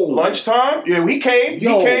lunchtime. Yeah, we came.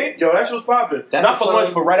 Yo, that shit was popping. Not for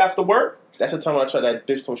lunch, but right after work. That's the time when I tried that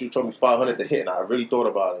bitch told me $500 to hit, and I really thought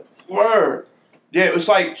about it. Word. Yeah, it was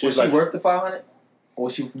like was she worth the $500, or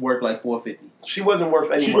was she worth like $450? She wasn't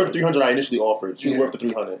worth any. She was worth $300. I initially offered. She was worth the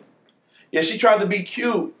 $300. Yeah, she tried to be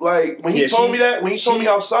cute. Like when he told me that, when he told me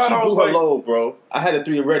outside, she I was blew her like, low, bro. I had the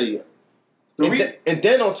 3 already. And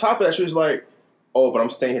then on top of that, she was like, "Oh, but I'm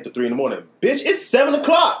staying here till 3 in the morning, bitch. It's 7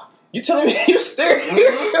 o'clock. You telling me you stay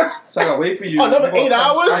here? So I gotta wait for you. Another 8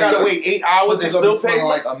 hours? I gotta wait 8 hours and still pay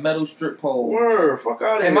like a metal strip pole. Word, fuck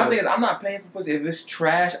out of here. And my thing is, I'm not paying for pussy. If it's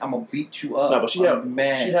trash, I'm gonna beat you up. No, but she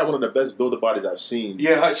had one of the best builder bodies I've seen.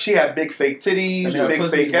 Yeah, she had big fake titties, big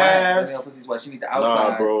fake ass. Her pussy's why she need the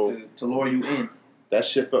outside to lure you in. That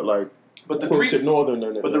shit felt like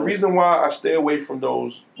Northern. But the reason why I stay away from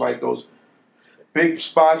those big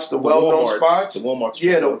spots, the well-known spots, the Walmart,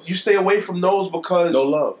 you stay away from those because no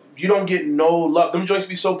love. You don't get no love. Them joints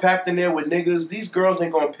be so packed in there with niggas. These girls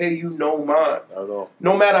ain't gonna pay you no mind. I don't know.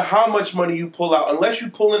 No matter how much money you pull out, unless you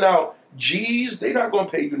pulling out G's, they not gonna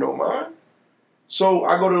pay you no mind. So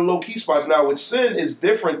I go to the low key spots now. With Sin, it's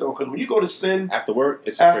different though, because when you go to Sin after work,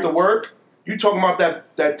 you talking about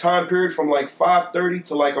that time period from like 5:30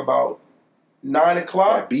 to like about 9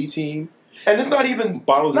 o'clock. That B team. And it's not even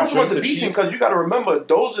bottles not and so much drinks the B team because you got to remember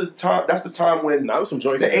those are the time. That's the time when some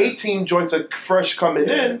joints the A team joints are fresh coming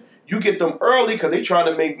in. You get them early because they trying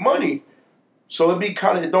to make money. So it be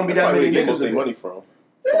kind of it don't be that many niggas they money from.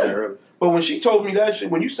 Yeah. But when she told me that shit,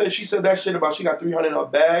 when she said that shit about she got $300 in her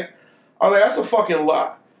bag, I was like, that's a fucking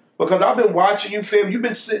lie. Because I've been watching you, fam. You've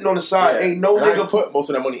been sitting on the side. Yeah. Ain't no nigga put most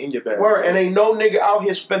of that money in your bag. Word, and ain't no nigga out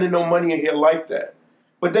here spending no money in here like that.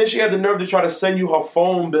 But then she had the nerve to try to send you her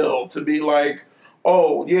phone bill to be like,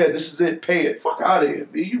 oh, yeah, this is it, pay it. Fuck out of here,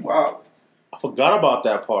 B. You wild. I forgot about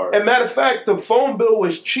that part. And matter of fact, the phone bill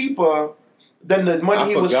was cheaper than the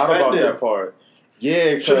money he was spending. I forgot about that part.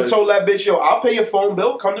 Yeah, should have told that bitch, yo, I'll pay your phone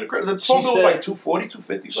bill. Come to the crib. The phone bill was like $240,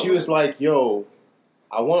 $250. She was like, yo,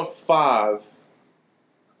 I want 5.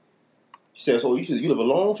 She said, so you live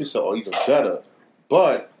alone? She said, oh, even better.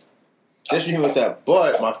 But, just you hear with that,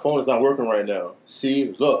 but my phone is not working right now.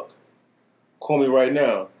 See, look, call me right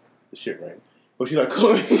now. The shit rang. But she's like,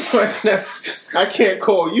 call me right now. I can't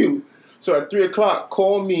call you. So at 3 o'clock,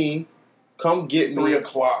 call me. Come get me. 3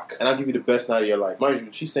 o'clock. And I'll give you the best night of your life. Mind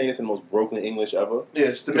you, she's saying this in the most broken English ever.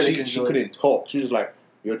 Yes, Dominican. She couldn't talk. She was like,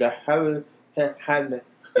 you're the hell,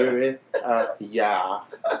 you're in, yeah.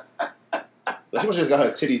 She must just got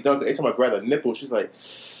her titty dunked. Every time I grab her nipple, she's like...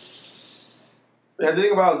 Yeah, the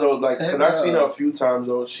thing about it, though, like, because I've seen her a few times,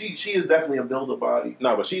 though, she is definitely a builder body.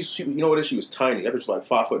 Nah, but she you know what it is? She was tiny. That bitch was like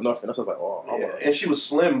 5 foot nothing. That's why I was like, oh. Yeah, and she was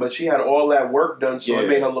slim, but she had all that work done, so it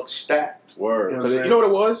made her look stacked. Word. Because you know what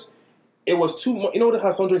it was? It was too much. You know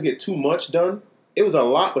how some drinks get too much done? It was a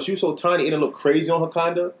lot, but she was so tiny, it didn't look crazy on her,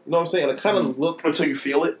 kind of. You know what I'm saying? It kind of looked... Until you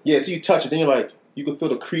feel it? Yeah, until you touch it. Then you're like, you can feel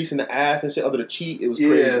the crease in the ass and shit under the cheek. It was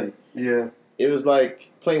crazy. Yeah. It was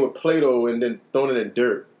like playing with Play-Doh and then throwing it in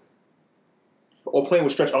dirt. Or playing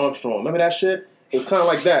with Stretch Armstrong. Remember that shit? It was kind of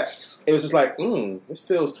like that. It was just like, it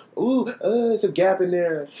feels, it's a gap in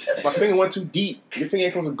there. My finger went too deep. Your finger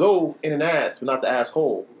ain't supposed to go in an ass, but not the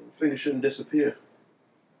asshole. Finger shouldn't disappear.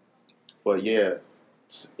 But yeah,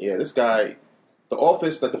 this guy, The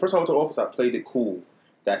Office, like the first time I went to The Office, I played it cool.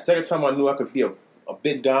 That second time I knew I could be a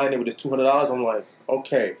big guy in there with this $200, I'm like,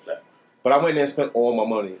 okay. But I went in there and spent all my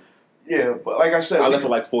money. Yeah, but like I said, I left for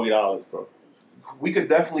like $40, bro. We could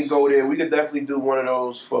definitely go there. We could definitely do one of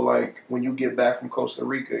those for like when you get back from Costa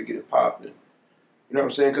Rica and get it popping. You know what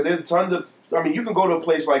I'm saying? Because there's tons of, you can go to a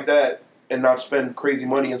place like that and not spend crazy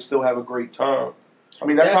money and still have a great time. I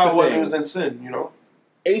mean, that's how it was in Sin, you know?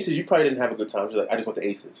 Aces, you probably didn't have a good time. You're like, I just went to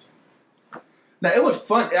Aces. Now, it was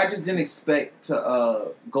fun. I just didn't expect to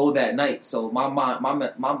go that night. So my mind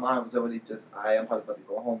was already just, I'm probably about to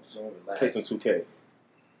go home soon. Relax. Play some 2K.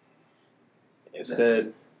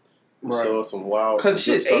 Instead, we saw some wild because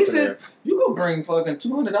shit, Aces, you go bring fucking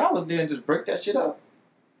 $200 there and just break that shit up.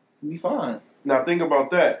 You'll be fine. Now think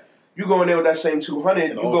about that. You go in there with that same $200.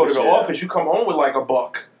 You go to the office. You come home with like $1,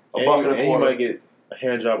 $1 and a quarter. You might get a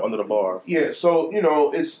hand job under the bar. Yeah, so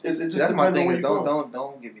it's just that's my thing. Is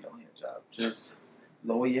don't give me no hand job. Just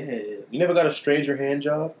lower your head. You never got a stranger hand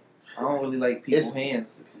job? I don't really like people's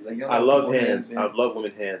hands. Like, I love hands. I love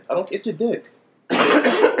women's hands. It's your dick.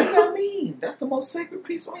 What does that mean? That's the most sacred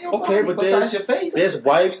piece on your body but besides your face. There's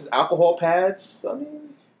wipes, there's alcohol pads. I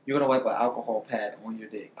mean, you're gonna wipe an alcohol pad on your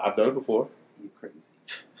dick. I've done it before. You crazy?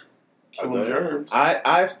 I've done germs.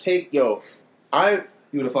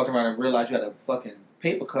 You would have fucked around and realized you had a fucking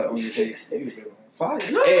paper cut on your dick. You would have been on fire.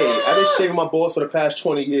 Hey, I've been shaving my balls for the past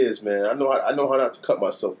 20 years, man. I know how not to cut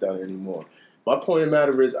myself down anymore. My point of the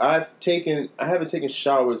matter is, I haven't taken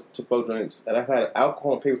showers to fuck drinks, and I've had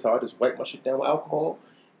alcohol and paper towel. I just wipe my shit down with alcohol,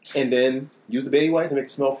 and then use the baby wipes to make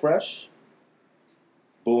it smell fresh.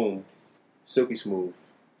 Boom, silky smooth.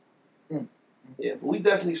 Yeah, but we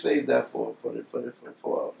definitely saved that for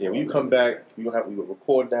yeah, when you come back, we will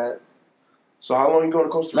record that. So how long you going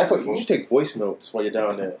to Costa Rica for? You should take voice notes while you're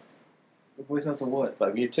down there. Voice notes of what?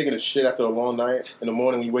 Like when you're taking a shit after a long night, in the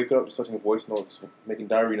morning when you wake up, just taking voice notes, making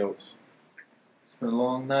diary notes. It's been a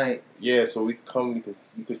long night. Yeah, so we could play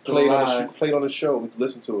it on the show. We could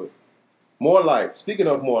listen to it. More Life. Speaking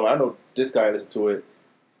of More Life, I know this guy listened to it,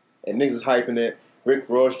 and niggas is hyping it. Rick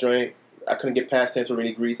Ross joint. I couldn't get past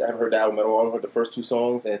Santorini Grease. I haven't heard the album at all. I heard the first 2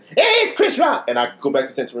 songs, and hey, it's Chris Rock, and I go back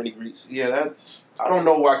to Santorini Grease. Yeah, I don't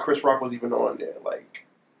know why Chris Rock was even on there. Like,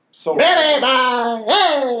 so random.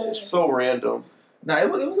 Nah,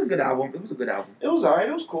 it was a good album. It was a good album. It was alright.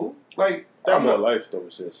 It was cool. Like that More Life though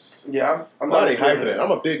was just. Yeah, I'm not hyping it.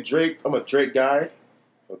 I'm a big Drake. I'm a Drake guy.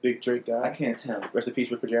 A big Drake guy. I can't tell. Rest in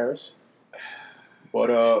peace, Rick Jarvis.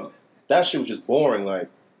 But that shit was just boring. Like.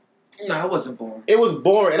 Nah, it wasn't boring. It was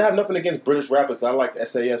boring, and I have nothing against British rappers. I like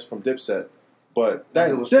SAS from Dipset, but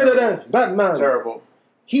that was Batman. Terrible.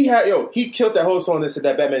 He killed that whole song and said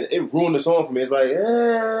that Batman. It ruined the song for me. It's like, you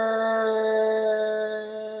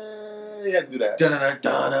have to do that.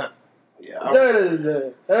 Da-da-da-da-da. Yeah,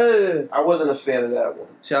 I wasn't a fan of that one.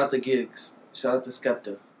 Shout out to Giggs. Shout out to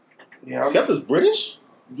Skepta. Yeah, Skepta's British?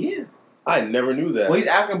 Yeah. I never knew that. Well, he's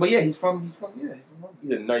African, but yeah, he's from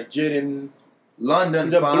He's a Nigerian. London,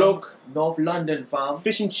 he's a bloke. North London, fam.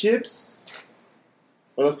 Fish and chips.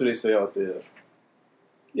 What else do they say out there?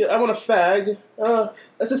 Yeah, I want a fag.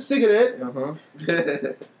 That's a cigarette. Uh-huh.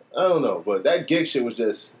 I don't know, but that Gig shit was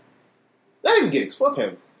just... Not even Gigs. Fuck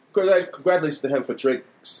him. congratulations to him for Drake,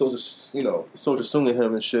 Soldier singing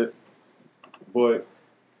him and shit. But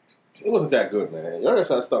it wasn't that good, man. Y'all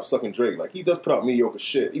gotta stop sucking Drake. Like, he does put out mediocre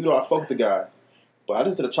shit, even though I fuck with the guy. But I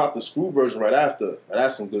just did a Chop the Screw version right after, and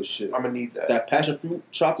that's some good shit. I'm gonna need that. That Passion Fruit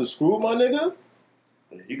Chop the Screw, my nigga.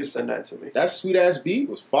 Yeah, you can send that to me. That sweet ass beat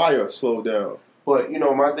was fire. Slow down. But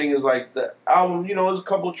my thing is like the album. There's a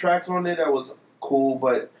couple tracks on there that was cool,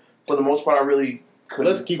 but for the most part, I really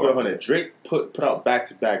couldn't. Let's keep it 100. Drake put out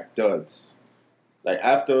back-to-back duds. Like,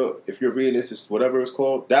 after, if you're reading this, it's whatever it's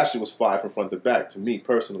called, that shit was fire from front to back to me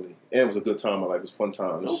personally. And it was a good time in my life. It was fun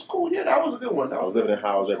times. It was cool. Yeah, that was a good one. I was living in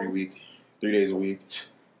house every week, 3 days a week.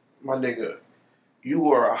 My nigga, you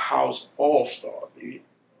were a house all-star, dude.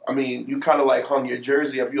 I mean, you kind of like hung your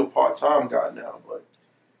jersey up. You're a part-time guy now, but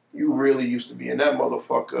you really used to be in that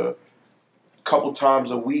motherfucker a couple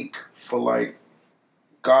times a week for like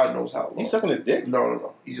God knows how long. He's sucking his dick?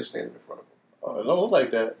 No. He's just standing in front of him. Oh, it don't look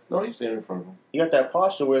like that. No, he's standing in front of him. He got that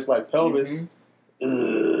posture where it's like pelvis.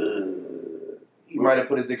 Mm-hmm. He might have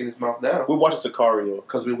put his dick in his mouth now. We're watching Sicario.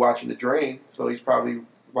 Because we're watching The Drain, so he's probably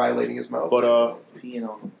violating his mouth. But, peeing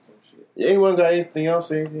on him some shit. Anyone got anything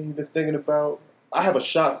else, anything you've been thinking about? I have a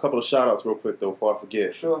couple of shout-outs real quick, though, before I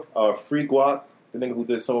forget. Sure. Free Guac, the nigga who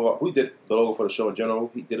did who did the logo for the show in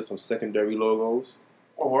general. He did some secondary logos.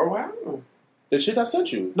 Oh, what happened? The shit I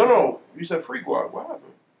sent you. No. You said Free Guac. What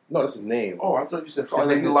happened? No, that's his name. Oh, I thought you said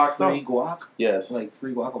Free locked Free up. Guac? Yes. Like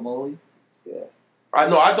free guacamole? Yeah. I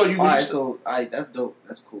know. I thought you. Alright, that's dope.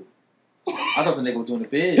 That's cool. I thought the nigga was doing the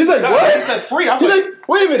bid. He's like, what? He said free. He's like,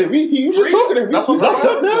 wait a minute. He was just talking to him. He's locked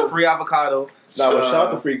up now. Free avocado. Nah, but shout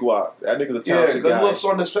out to Free Guac. That nigga's a talented guy. Good looks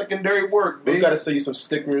on the secondary work, We baby. gotta send you some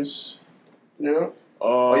stickers. Yeah.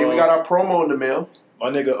 We got our promo in the mail. My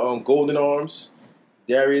nigga, Golden Arms,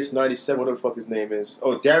 Darius97, whatever the fuck his name is.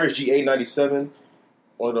 Oh, Darius GA97,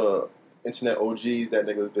 one of the internet OGs. That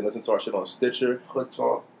nigga's been listening to our shit on Stitcher. Hood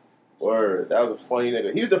talk. Word, that was a funny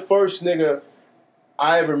nigga. He was the first nigga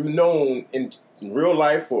I ever known in real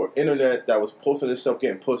life or internet that was posting himself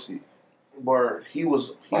getting pussy. Word, he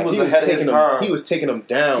was ahead of his time. He was taking them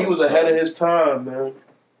down. He was ahead of his time, man. And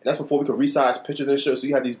that's before we could resize pictures and shit. So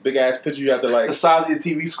you have these big ass pictures. You have to like the size of your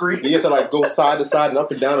TV screen. You have to like go side to side and up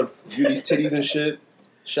and down and view these titties and shit.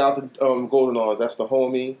 Shout out to Golden Arms. That's the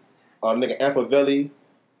homie. Nigga Ampavelli.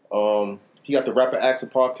 He got the Rapper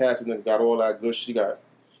Accent podcast. And got all that good shit. He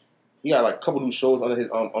got like a couple new shows under his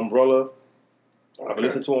umbrella. I've been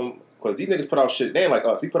listening to him because these niggas put out shit. They ain't like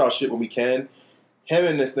us. We put out shit when we can. Him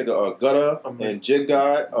and this nigga Gutter and Jig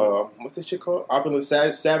God. What's this shit called? Opulent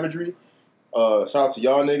Savagery. Shout out to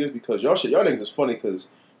y'all niggas because y'all niggas is funny because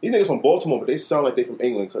these niggas from Baltimore, but they sound like they from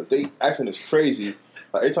England because they accent is crazy.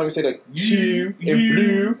 Like every time you say like chew and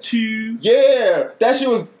blue, yeah, that shit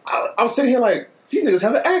was. I was sitting here like these niggas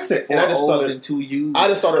have an accent, and I just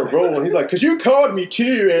started rolling. He's like, "Cause you called me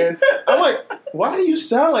too," and I'm like, "Why do you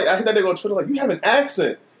sound like?" I hit that nigga on Twitter like, "You have an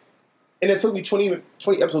accent," and it took me 20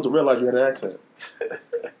 episodes to realize you had an accent.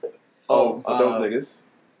 Those niggas.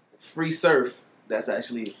 Free Surf. That's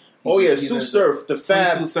actually. Oh yeah, Sue Surf, the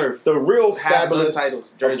fab, the real fabulous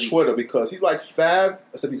of Twitter because he's like fab,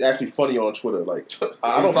 except he's actually funny on Twitter. Like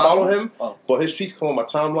I don't follow him, but his tweets come on my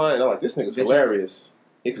timeline, and I'm like, this nigga's hilarious.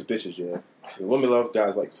 It's bitches, yeah. Women love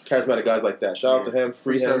guys like charismatic guys like that. Shout out to him,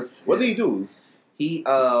 free him. What did he do? He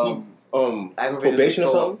probation or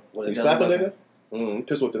something. He slapped a nigga. He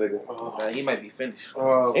pissed with the nigga. He might be finished.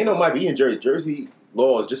 Ain't no might be in Jersey. Jersey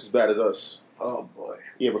law is just as bad as us. Oh boy.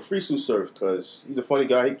 Yeah, but free Sue Surf because he's a funny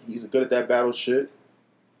guy. He's good at that battle shit.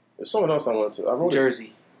 There's someone else I wanted to. I wrote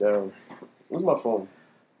Jersey. Down. Where's my phone?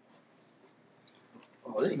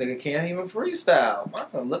 Oh, this nigga can't even freestyle. My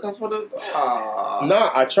son looking for the.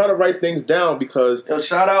 Nah, I try to write things down because. Yo,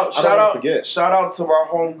 shout out to my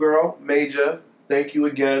homegirl Major. Thank you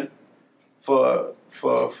again for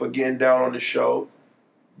getting down on the show.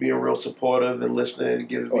 Being real supportive and listening and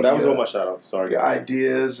giving me that was all my shout outs. Sorry, your guys.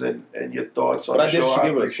 ideas and your thoughts on the show. What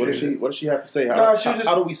did she give us? What does she have to say? How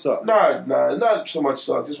do we suck? Nah, not so much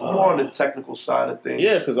suck. Just more on the technical side of things.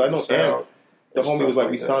 Yeah, because I know Amp, the homie was like,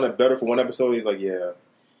 we sounded better for one episode. He's like, yeah.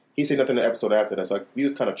 He said nothing in the episode after that. So like, we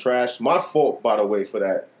was kind of trash. My fault, by the way, for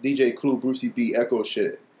that DJ Clue, Brucey B, Echo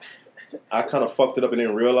shit. I kind of fucked it up and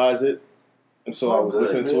didn't realize it. And so I was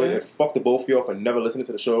listening to it and fucked the both of y'all for never listening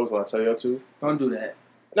to the shows when I tell y'all to. Don't do that.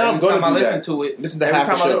 No, I'm going to do that. Listen to it. Listen to half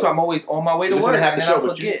the show. Every time I listen to it, I'm always on my way to work. Listen to half the show,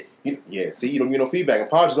 but forget. See, you don't get no feedback. And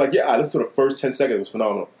Paul's just like, yeah, I listened to the first 10 seconds. It was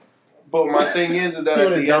phenomenal. But my thing is that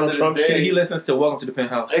at the end of the day, he listens to Welcome to the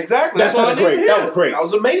Penthouse. Exactly. That was great. That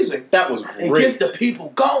was amazing. That was great. It gets the people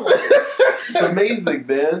going. It's amazing,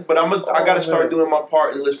 man. But I got to start doing my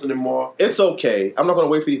part and listening more. It's okay. I'm not going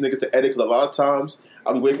to wait for these niggas to edit, because a lot of times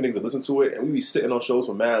I'll be waiting for niggas to listen to it, and we be sitting on shows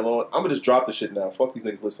for mad long. I'm going to just drop the shit now. Fuck these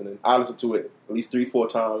niggas listening. I listen to it at least 3-4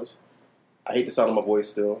 times. I hate the sound of my voice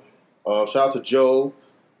still. Shout out to Joe.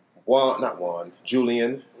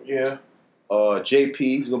 Julian. Yeah. JP,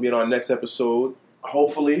 he's going to be in our next episode.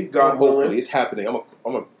 Hopefully, God willing. Hopefully, it's happening. I'm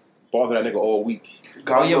gonna bother that nigga all week. We're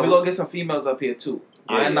gonna get some females up here too.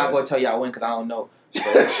 Yeah, I'm not gonna tell y'all when, because I don't know.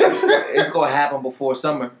 It's gonna happen before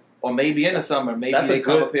summer, or maybe in the summer. Maybe they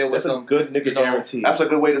come up here with some good nigga guarantee. That's a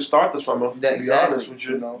good way to start the summer. Exactly. To be honest with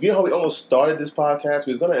you. You know how we almost started this podcast?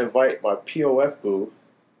 We was gonna invite my POF boo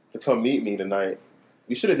to come meet me tonight.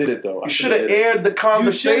 You should have did it though. You should have aired the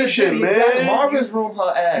conversation, man. Exactly. Marvin's room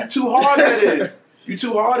her ass. You too hard-headed. You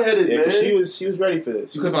too hard-headed, man. Because she was ready for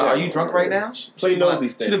this. You could be like, are you drunk right now? Play knows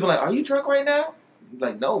these things. She'd have been like, are you drunk right now?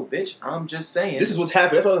 Like, no, bitch. I'm just saying. This is what's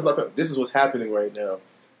happening. That's why I was like, this is what's happening right now.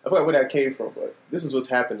 I forgot where that came from, but this is what's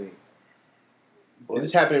happening. This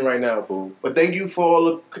is happening right now, boo. But thank you for all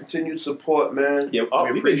the continued support, man. Yeah,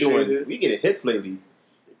 we getting hits lately.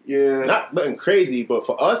 Yeah. Not nothing crazy, but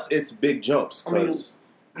for us, it's big jumps. Cause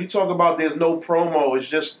you talk about there's no promo. It's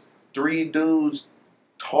just 3 dudes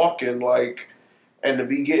talking, like, and to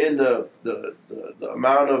be getting the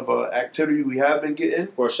amount of activity we have been getting.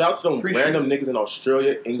 Well, shout out to them random niggas in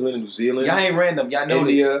Australia, England, and New Zealand. Y'all ain't random. Y'all know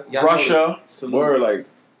India, y'all Russia. Word, like,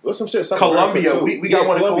 what's some shit? Colombia. We got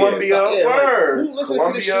one in Colombia. Word. Who listen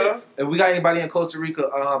to this shit? If we got anybody in Costa Rica,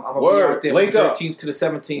 I'm going to be out there link from the 13th to the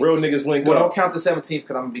 17th. Real niggas link up. Don't count the 17th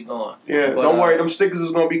because I'm going to be gone. Yeah, but, don't worry. Them stickers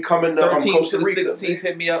is going to be coming to Costa Rica. 13th to the 16th,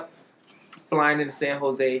 hit me up. Flying into San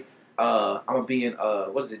Jose. I'm going to be in,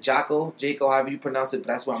 what is it, Jaco, however you pronounce it, but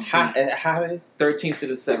that's where I'm going. 13th to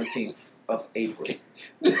the 17th of April.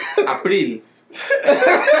 April.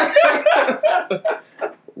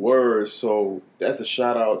 Word, so that's the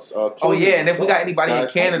shout outs. And if we got anybody in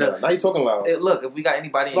Canada. Now you talking loud. Look, if we got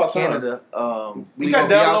anybody in Canada, we got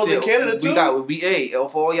download in Canada too.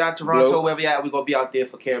 For all y'all in Toronto, wherever you at, we're going to be out there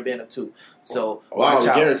for Caribana too. So, we're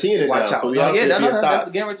guaranteeing it now. So we out there. That's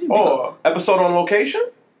a guarantee. Episode on location?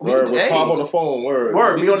 Word, we'll pop on the phone.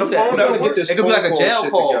 Word, be on the phone. We're gonna get this. It could be like a jail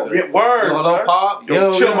call. Yeah, word. Hello, Pop.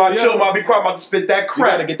 Chill, my. Be quiet. I'm about to spit that crap.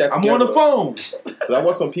 We gotta get that together. I'm on the phone. Because I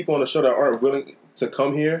want some people on the show that aren't willing to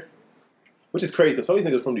come here, which is crazy. Because some of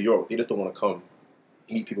these niggas from New York, they just don't want to come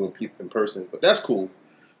meet people in person. But that's cool.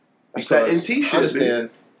 Because that NT shit, I understand.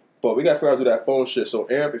 But we gotta figure out how to do that phone shit. So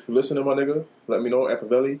Amp, if you're listening, my nigga, let me know.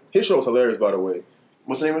 Ampavelli. His show's hilarious, by the way.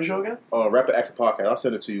 What's the name of the show again? Rapid Action Podcast. I'll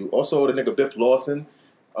send it to you. Also, the nigga Biff Lawson.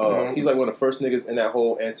 He's like one of the first niggas in that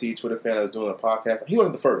whole anti-Twitter fan that was doing a podcast. He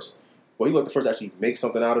wasn't the first. Well, he was the first to actually make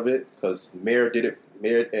something out of it, because Mayor did it.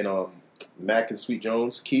 Mayor and Mac and Sweet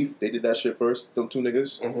Jones, Keith, they did that shit first. Them 2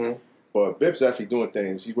 niggas. Mm-hmm. But Biff's actually doing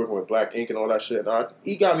things. He's working with Black Ink and all that shit.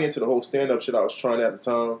 He got me into the whole stand-up shit I was trying at the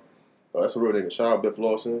time. That's a real nigga. Shout out Biff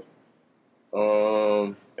Lawson.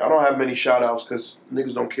 I don't have many shout-outs because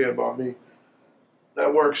niggas don't care about me.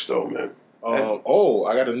 That works though, man. I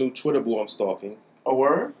got a new Twitter boo I'm stalking. A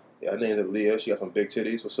word? Yeah, her name is Leah. She got some big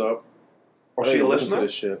titties. What's up? Oh, she listen to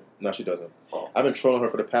this shit. No, she doesn't. Oh. I've been trolling her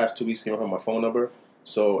for the past 2 weeks, giving her my phone number.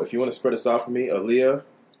 So if you want to spread this out for me, Aaliyah,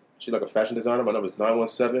 she's like a fashion designer. My number is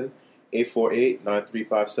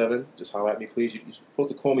 917-848-9357. Just holler at me, please. You're supposed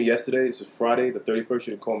to call me yesterday. This is Friday, the 31st.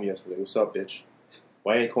 You didn't call me yesterday. What's up, bitch?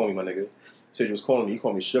 Why you ain't call me, my nigga? You said you was calling me. You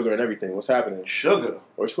called me Sugar and everything. What's happening? Sugar?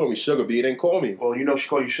 Or she called me Sugar, but you didn't call me. Well, you know she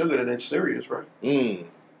called you Sugar, then it's serious, right?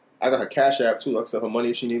 I got her Cash App, too. I can send her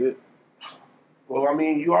money if she need it. Well, I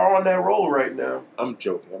mean, you are on that roll right now. I'm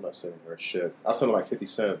joking. I'm not sending her shit. I'll send her like 50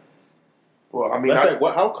 cents. Well, I mean... how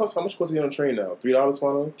much cost to get on the train now? $3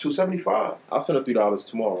 finally? $2.75. I'll send her $3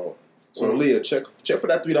 tomorrow. So, Leah, check for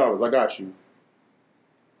that $3. I got you.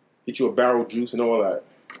 Get you a barrel juice and all that.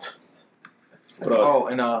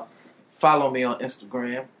 And follow me on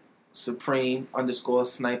Instagram,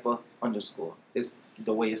 Supreme_Sniper_. It's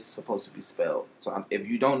the way it's supposed to be spelled. So if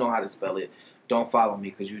you don't know how to spell it, don't follow me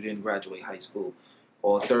because you didn't graduate high school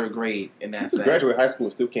or 3rd grade in that fact. Graduate high school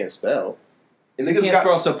and still can't spell. And niggas can't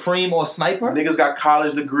spell Supreme or Sniper? Niggas got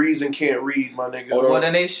college degrees and can't read, my nigga. Well,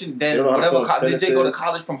 then they should. Then whatever. Did they go to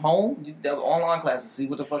college from home? They were online classes. See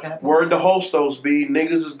what the fuck happened. Word to Hostos, B.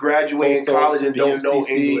 Niggas is graduating college and don't know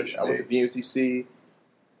English. I went to BMCC.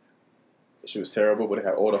 She was terrible, but it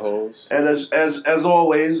had all the hoes. And as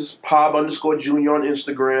always, it's Pob_Junior on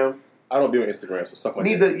Instagram. I don't be on Instagram, so suck my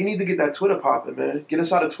dick. You need to get that Twitter popping, man. Get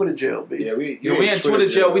us out of Twitter jail, baby. Yeah, we in Twitter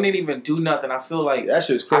jail. We didn't even do nothing. I feel like that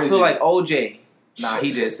shit's crazy. I feel like OJ. Nah,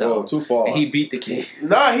 he did so. Too far. And he beat the case.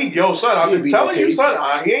 Nah, son, I've been telling you,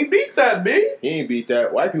 son, he ain't beat that, B. He ain't beat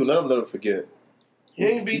that. White people, let him forget. He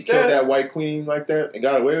ain't beat that. Killed that white queen like that and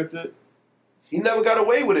got away with it. He never got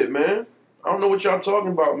away with it, man. I don't know what y'all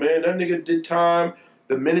talking about, man. That nigga did time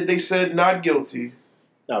the minute they said not guilty.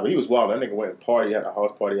 Nah, but he was wild. That nigga went and party, had a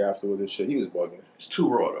house party afterwards and shit. He was bugging. It's too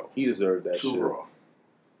raw, though. He deserved that shit. Too raw.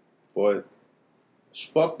 But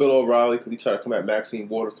fuck Bill O'Reilly because he tried to come at Maxine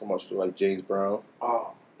Waters too much like James Brown.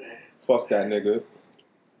 Oh, man. Fuck that nigga.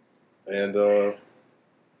 And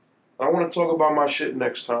I want to talk about my shit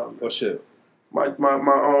next time. What shit? My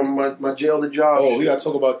jail to job. Oh, shit. We gotta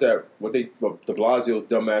talk about that. What De Blasio's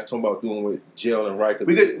dumbass talking about doing with jail and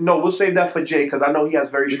Rikers. We'll save that for Jay because I know he has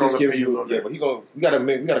very strong opinions on that. But we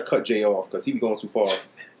gotta cut Jay off because he be going too far.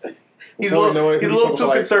 He's a little too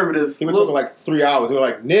conservative. He been talking like 3 hours. We were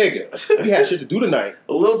like, nigga, we had shit to do tonight.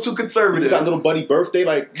 A little too conservative. We got little buddy birthday.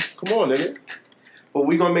 Like, come on, nigga. But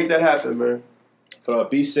we gonna make that happen, man. But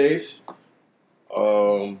be safe.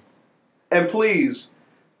 And please.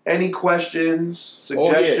 Any questions,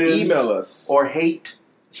 suggestions, email us. Or hate,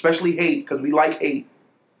 especially hate, because we like hate,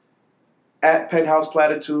 at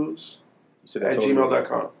penthouseplatitudes at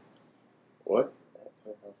gmail.com. What?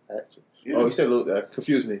 Yeah. Oh, you said a little, that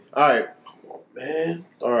confused me. All right. Come on, man.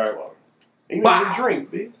 All right. You need to drink,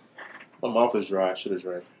 B. My mouth is dry. I should have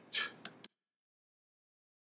drank.